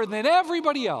braver than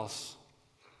everybody else.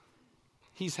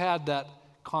 He's had that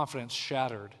confidence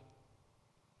shattered.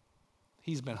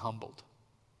 He's been humbled.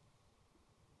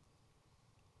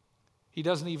 He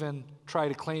doesn't even try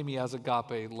to claim he has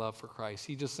agape love for Christ.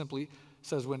 He just simply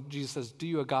says, when Jesus says, do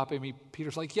you agape me?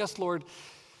 Peter's like, yes, Lord,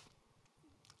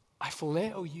 I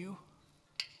phileo you.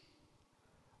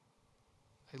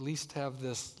 At least have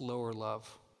this lower love.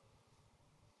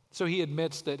 So he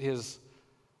admits that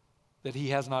he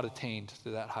has not attained to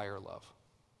that higher love.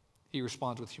 He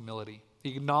responds with humility.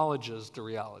 He acknowledges the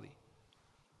reality.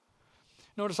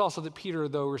 Notice also that Peter,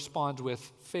 though, responds with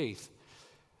faith.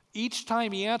 Each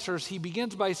time he answers, he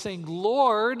begins by saying,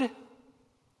 Lord.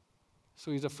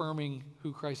 So he's affirming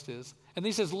who Christ is. And then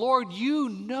he says, Lord, you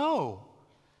know.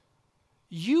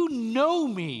 You know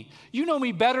me. You know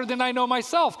me better than I know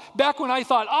myself. Back when I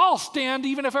thought, I'll stand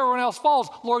even if everyone else falls.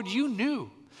 Lord, you knew.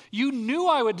 You knew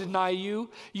I would deny you.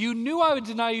 You knew I would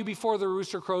deny you before the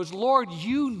rooster crows. Lord,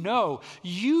 you know.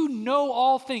 You know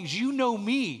all things. You know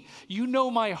me. You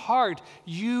know my heart.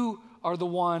 You are the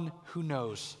one who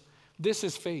knows. This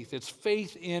is faith. It's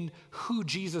faith in who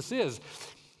Jesus is.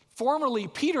 Formerly,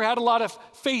 Peter had a lot of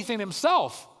faith in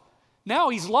himself. Now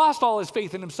he's lost all his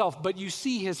faith in himself, but you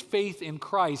see his faith in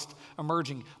Christ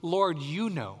emerging. Lord, you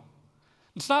know.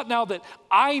 It's not now that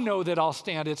I know that I'll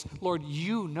stand. It's, Lord,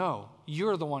 you know.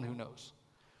 You're the one who knows.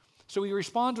 So he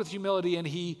responds with humility and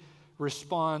he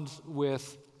responds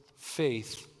with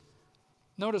faith.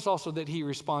 Notice also that he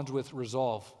responds with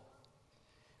resolve.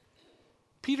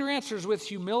 Peter answers with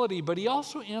humility, but he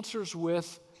also answers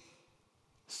with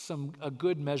a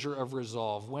good measure of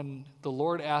resolve. When the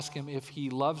Lord asks him if he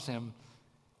loves him,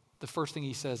 the first thing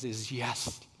he says is,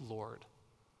 yes, Lord.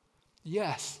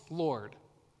 Yes, Lord.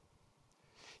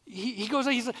 He goes,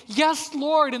 he says, yes,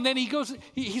 Lord. And then he goes,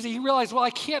 he realized, well, I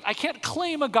can't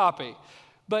claim agape.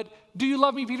 But do you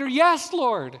love me, Peter? Yes,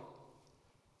 Lord.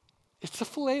 It's a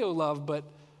phileo love, but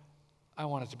I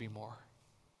want it to be more.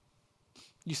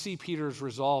 You see Peter's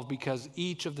resolve because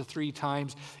each of the three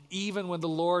times, even when the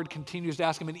Lord continues to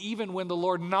ask him, and even when the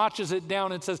Lord notches it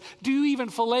down and says, do you even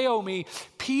phileo me?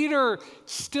 Peter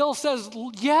still says,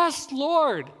 yes,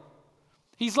 Lord.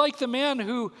 He's like the man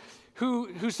who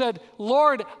said,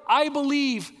 Lord, I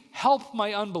believe, help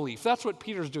my unbelief. That's what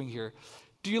Peter's doing here.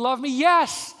 Do you love me?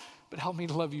 Yes, but help me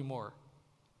to love you more.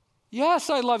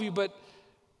 Yes, I love you, but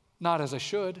not as I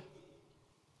should.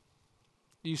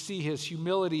 You see his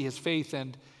humility, his faith,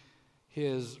 and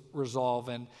his resolve.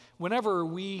 And whenever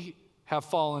we have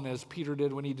fallen, as Peter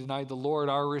did when he denied the Lord,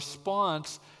 our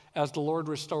response as the Lord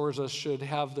restores us should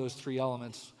have those three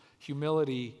elements: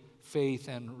 humility, faith,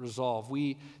 and resolve.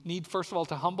 We need, first of all,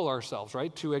 to humble ourselves,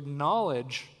 right? To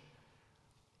acknowledge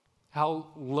how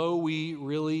low we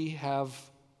really have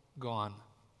gone.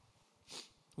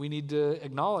 We need to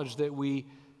acknowledge that we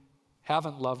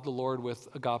haven't loved the Lord with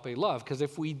agape love. Because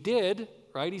if we did,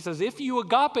 right, he says, if you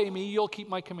agape me, you'll keep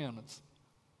my commandments.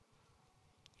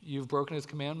 You've broken his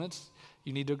commandments.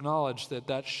 You need to acknowledge that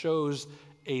that shows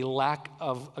a lack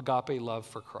of agape love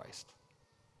for Christ.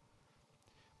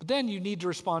 But then you need to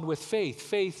respond with faith.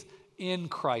 Faith in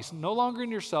Christ. No longer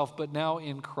in yourself, but now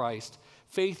in Christ.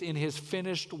 Faith in his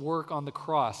finished work on the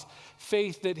cross.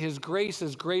 Faith that his grace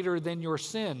is greater than your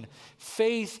sin.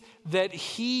 Faith that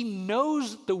he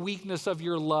knows the weakness of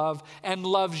your love and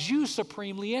loves you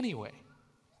supremely anyway.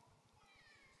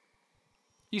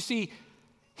 You see,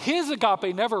 his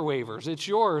agape never wavers. It's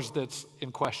yours that's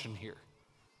in question here.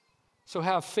 So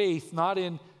have faith not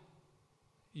in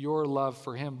your love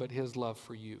for him, but his love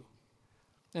for you.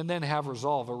 And then have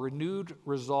resolve, a renewed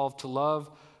resolve to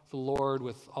love the Lord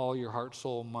with all your heart,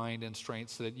 soul, mind, and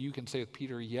strength, so that you can say with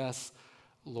Peter, yes,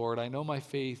 Lord, I know my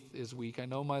faith is weak. I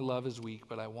know my love is weak,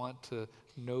 but I want to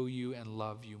know you and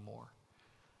love you more.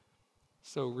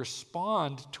 So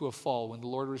respond to a fall when the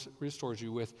Lord restores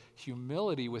you with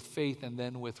humility, with faith, and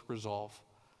then with resolve.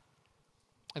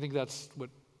 I think that's what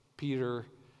Peter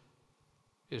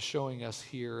is showing us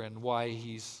here and why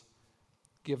he's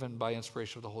given by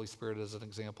inspiration of the Holy Spirit as an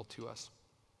example to us.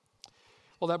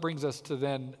 Well, that brings us to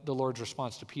then the Lord's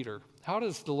response to Peter. How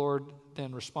does the Lord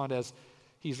then respond as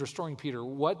he's restoring Peter?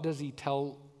 What does he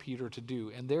tell Peter to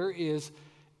do? And there is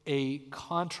a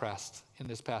contrast in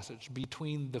this passage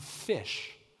between the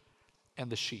fish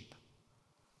and the sheep.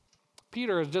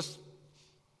 Peter just a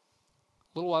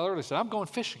little while earlier said, I'm going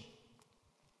fishing.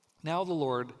 Now the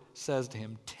Lord says to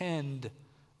him, tend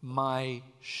my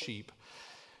sheep.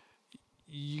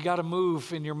 You got to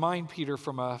move in your mind, Peter,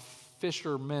 from a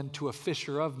fisherman to a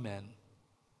fisher of men.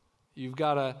 You've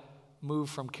got to move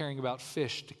from caring about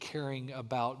fish to caring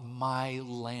about my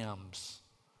lambs,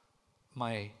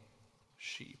 my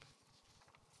sheep.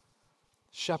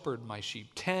 Shepherd my sheep,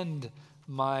 tend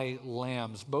my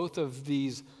lambs. Both of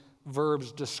these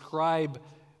verbs describe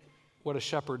what a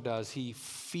shepherd does. He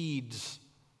feeds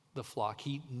the flock.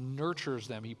 He nurtures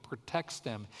them. He protects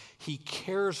them. He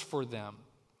cares for them.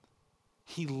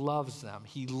 He loves them.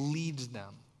 He leads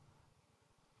them.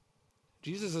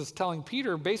 Jesus is telling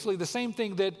Peter basically the same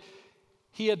thing that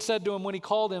he had said to him when he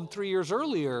called him 3 years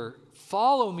earlier.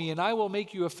 Follow me and I will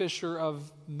make you a fisher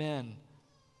of men.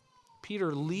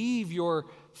 Peter, leave your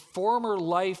former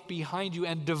life behind you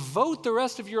and devote the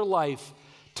rest of your life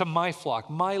to my flock,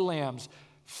 my lambs,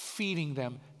 feeding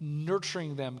them,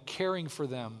 nurturing them, caring for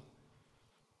them,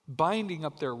 binding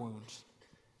up their wounds.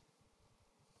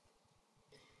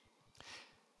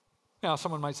 Now,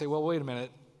 someone might say, well, wait a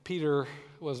minute. Peter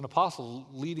was an apostle,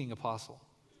 leading apostle.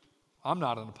 I'm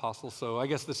not an apostle, so I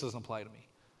guess this doesn't apply to me.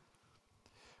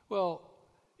 Well,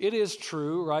 it is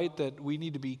true, right, that we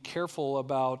need to be careful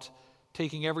about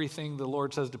taking everything the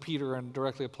Lord says to Peter and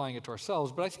directly applying it to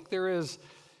ourselves. But I think there is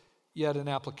yet an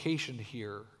application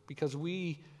here because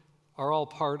we are all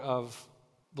part of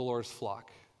the Lord's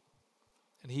flock.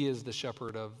 And he is the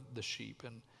shepherd of the sheep.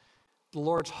 And the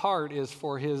Lord's heart is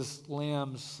for his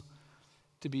lambs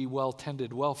to be well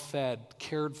tended, well fed,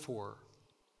 cared for,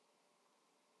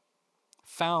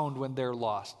 found when they're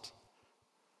lost,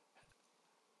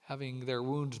 having their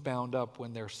wounds bound up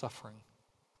when they're suffering.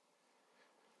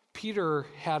 Peter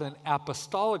had an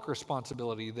apostolic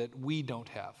responsibility that we don't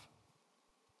have.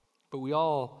 But we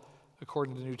all,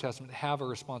 according to the New Testament, have a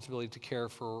responsibility to care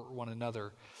for one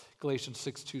another. Galatians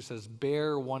 6:2 says,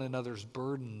 bear one another's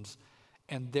burdens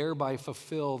and thereby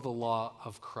fulfill the law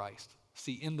of Christ.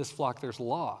 See, in this flock there's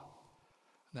law.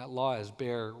 And that law is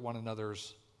bear one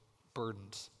another's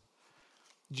burdens.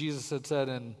 Jesus had said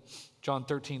in John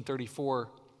 13:34,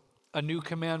 a new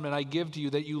commandment I give to you,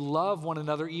 that you love one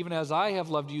another even as I have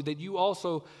loved you, that you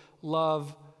also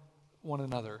love one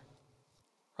another.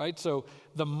 Right? So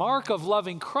the mark of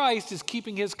loving Christ is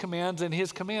keeping his commands, and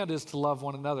his command is to love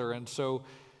one another. And so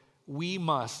we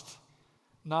must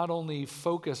not only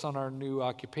focus on our new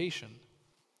occupation,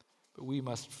 but we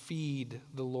must feed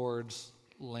the Lord's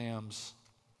lambs.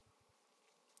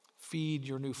 Feed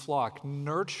your new flock.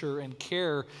 Nurture and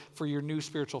care for your new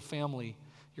spiritual family,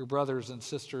 your brothers and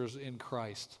sisters in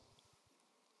Christ.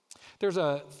 There's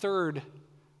a third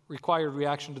required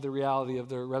reaction to the reality of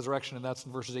the resurrection, and that's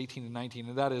in verses 18 and 19,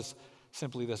 and that is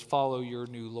simply this: follow your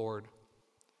new Lord.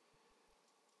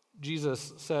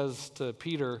 Jesus says to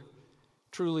Peter,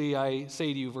 truly I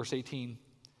say to you, verse 18,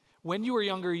 when you were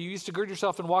younger, you used to gird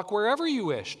yourself and walk wherever you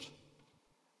wished.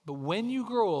 But when you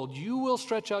grow old, you will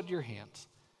stretch out your hands,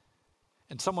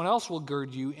 and someone else will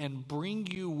gird you and bring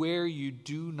you where you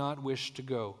do not wish to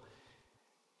go.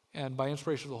 And by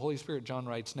inspiration of the Holy Spirit, John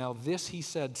writes, now this he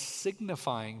said,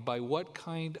 signifying by what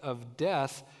kind of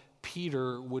death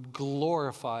Peter would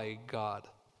glorify God.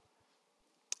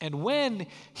 And when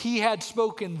he had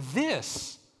spoken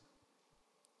this,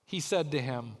 he said to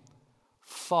him,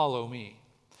 follow me.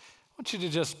 I want you to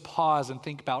just pause and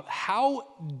think about how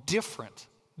different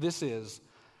this is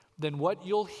than what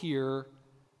you'll hear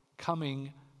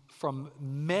coming from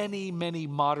many, many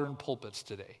modern pulpits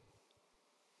today.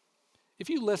 If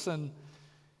you listen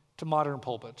to modern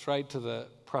pulpits, right, to the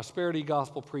prosperity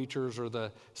gospel preachers or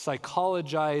the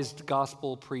psychologized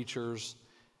gospel preachers,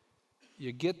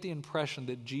 you get the impression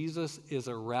that Jesus is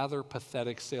a rather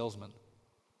pathetic salesman.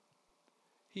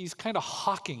 He's kind of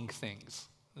hawking things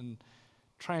and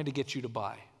trying to get you to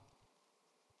buy.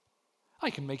 I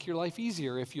can make your life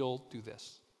easier if you'll do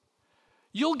this.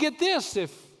 You'll get this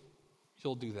if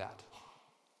you'll do that.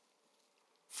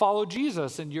 Follow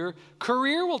Jesus and your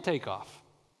career will take off.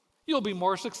 You'll be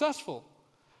more successful.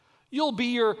 You'll be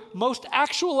your most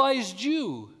actualized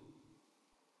you.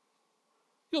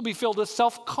 You'll be filled with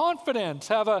self-confidence,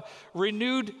 have a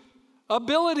renewed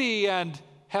ability, and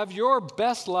have your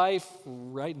best life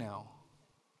right now.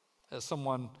 As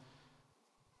someone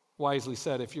wisely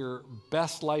said, if your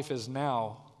best life is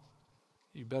now,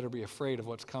 you better be afraid of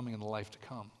what's coming in the life to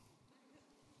come.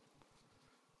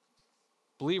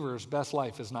 Believers' best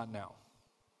life is not now.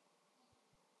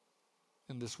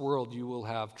 In this world, you will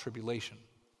have tribulation.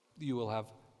 You will have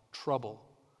trouble.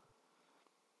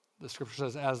 The scripture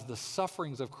says, as the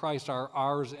sufferings of Christ are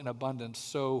ours in abundance,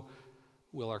 so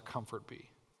will our comfort be.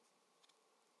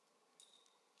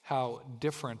 How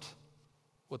different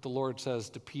what the Lord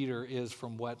says to Peter is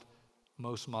from what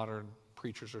most modern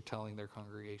preachers are telling their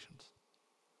congregations.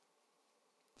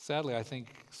 Sadly, I think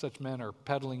such men are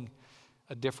peddling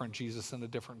a different Jesus and a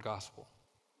different gospel.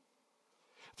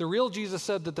 The real Jesus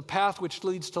said that the path which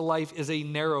leads to life is a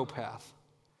narrow path.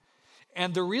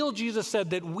 And the real Jesus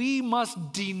said that we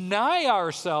must deny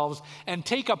ourselves and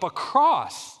take up a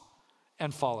cross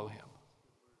and follow him.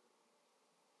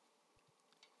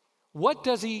 What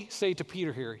does he say to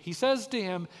Peter here? He says to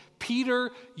him,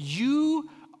 Peter, you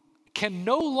can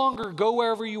no longer go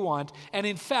wherever you want. And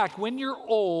in fact, when you're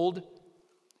old,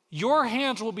 your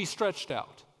hands will be stretched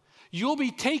out. You'll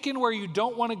be taken where you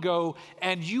don't want to go,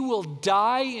 and you will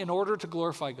die in order to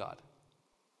glorify God.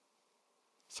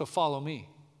 So follow me.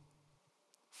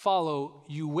 Follow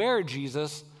you where,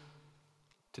 Jesus?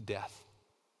 To death.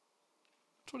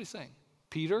 That's what he's saying.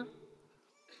 Peter,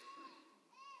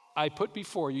 I put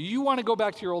before you. You want to go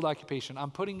back to your old occupation.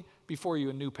 I'm putting before you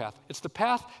a new path. It's the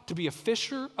path to be a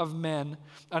fisher of men,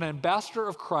 an ambassador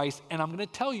of Christ, and I'm going to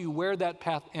tell you where that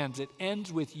path ends. It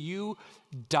ends with you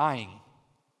dying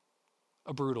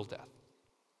a brutal death.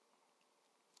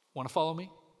 Want to follow me?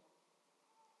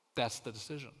 That's the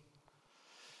decision.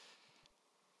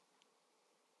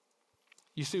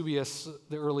 Eusebius,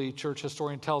 the early church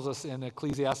historian, tells us in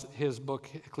his book,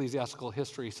 Ecclesiastical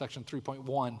History, section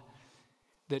 3.1,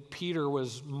 that Peter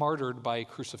was martyred by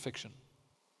crucifixion.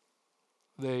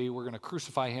 They were going to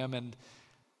crucify him, and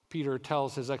Peter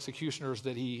tells his executioners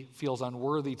that he feels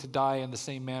unworthy to die in the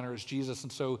same manner as Jesus,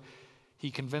 and so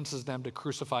he convinces them to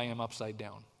crucify him upside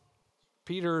down.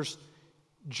 Peter's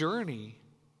journey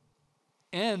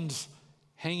ends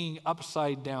hanging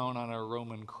upside down on a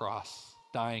Roman cross,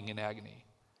 dying in agony.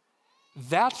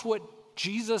 That's what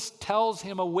Jesus tells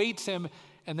him awaits him,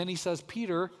 and then he says,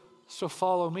 Peter, so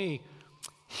follow me.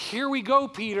 Here we go,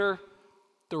 Peter,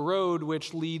 the road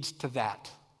which leads to that.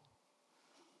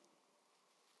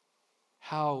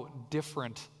 How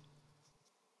different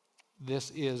this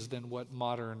is than what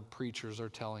modern preachers are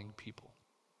telling people.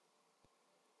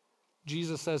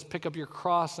 Jesus says, pick up your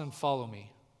cross and follow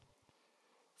me.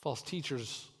 False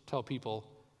teachers tell people,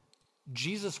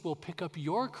 Jesus will pick up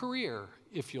your career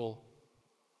if you'll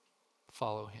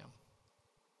follow him.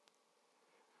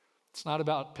 It's not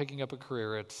about picking up a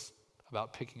career, it's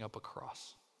about picking up a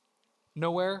cross.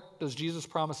 Nowhere does Jesus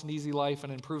promise an easy life,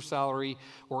 an improved salary,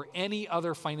 or any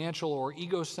other financial or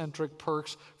egocentric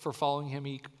perks for following him.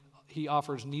 He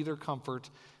offers neither comfort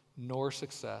nor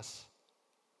success.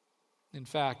 In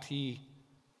fact, he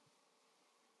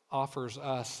offers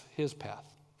us his path.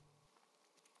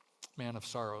 Man of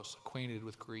sorrows, acquainted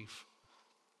with grief,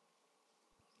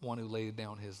 one who laid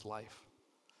down his life.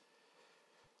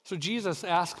 So Jesus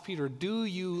asks Peter, do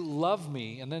you love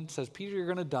me? And then says, Peter, you're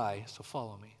going to die, so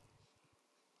follow me.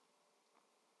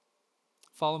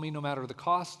 Follow me no matter the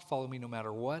cost. Follow me no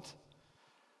matter what.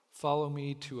 Follow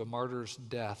me to a martyr's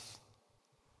death,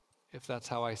 if that's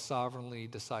how I sovereignly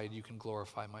decide you can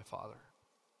glorify my Father.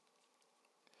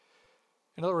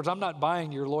 In other words, I'm not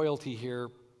buying your loyalty here,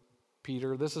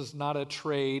 Peter. This is not a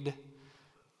trade,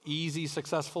 easy,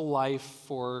 successful life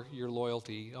for your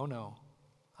loyalty. Oh no.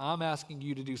 I'm asking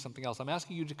you to do something else. I'm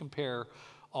asking you to compare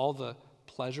all the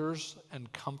pleasures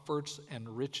and comforts and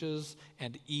riches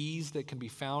and ease that can be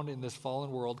found in this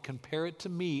fallen world. Compare it to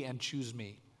me and choose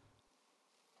me.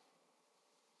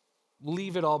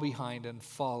 Leave it all behind and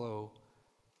follow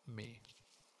me.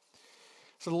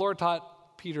 So the Lord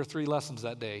taught Peter 3 lessons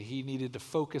that day. He needed to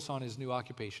focus on his new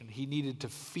occupation. He needed to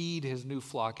feed his new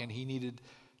flock, and he needed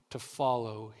to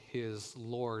follow his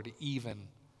Lord even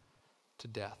to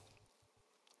death.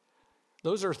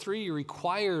 Those are 3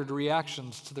 required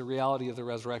reactions to the reality of the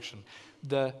resurrection.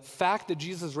 The fact that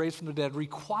Jesus raised from the dead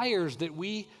requires that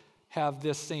we have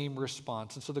this same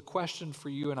response. And so the question for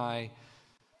you and I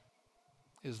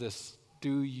is this: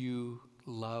 do you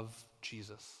love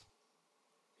Jesus?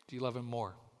 Do you love him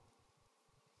more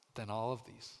than all of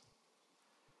these?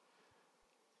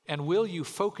 And will you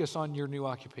focus on your new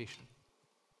occupation?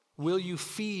 Will you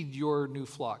feed your new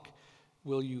flock?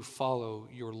 Will you follow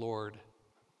your Lord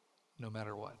no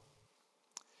matter what?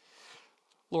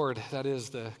 Lord, that is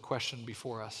the question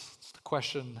before us. It's the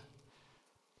question,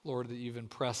 Lord, that you've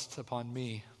impressed upon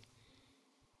me.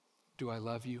 Do I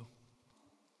love you?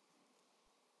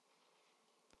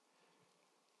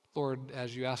 Lord,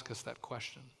 as you ask us that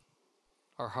question,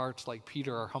 our hearts, like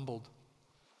Peter, are humbled.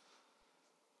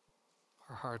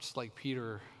 Our hearts, like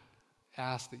Peter,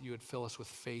 ask that you would fill us with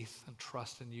faith and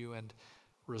trust in you and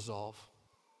resolve.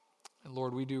 And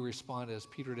Lord, we do respond as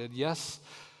Peter did. Yes,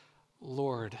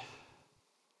 Lord,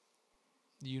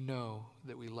 you know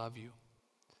that we love you.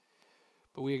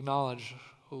 But we acknowledge,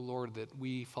 oh Lord, that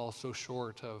we fall so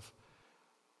short of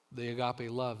the agape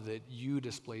love that you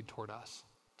displayed toward us.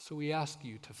 So we ask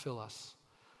you to fill us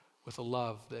with a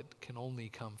love that can only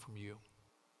come from you.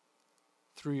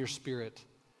 Through your Spirit,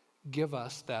 give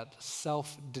us that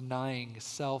self-denying,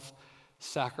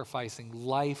 self-sacrificing,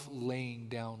 life-laying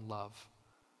down love,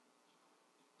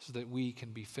 so that we can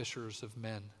be fishers of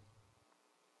men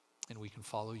and we can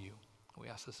follow you. We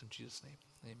ask this in Jesus' name.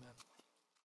 Amen.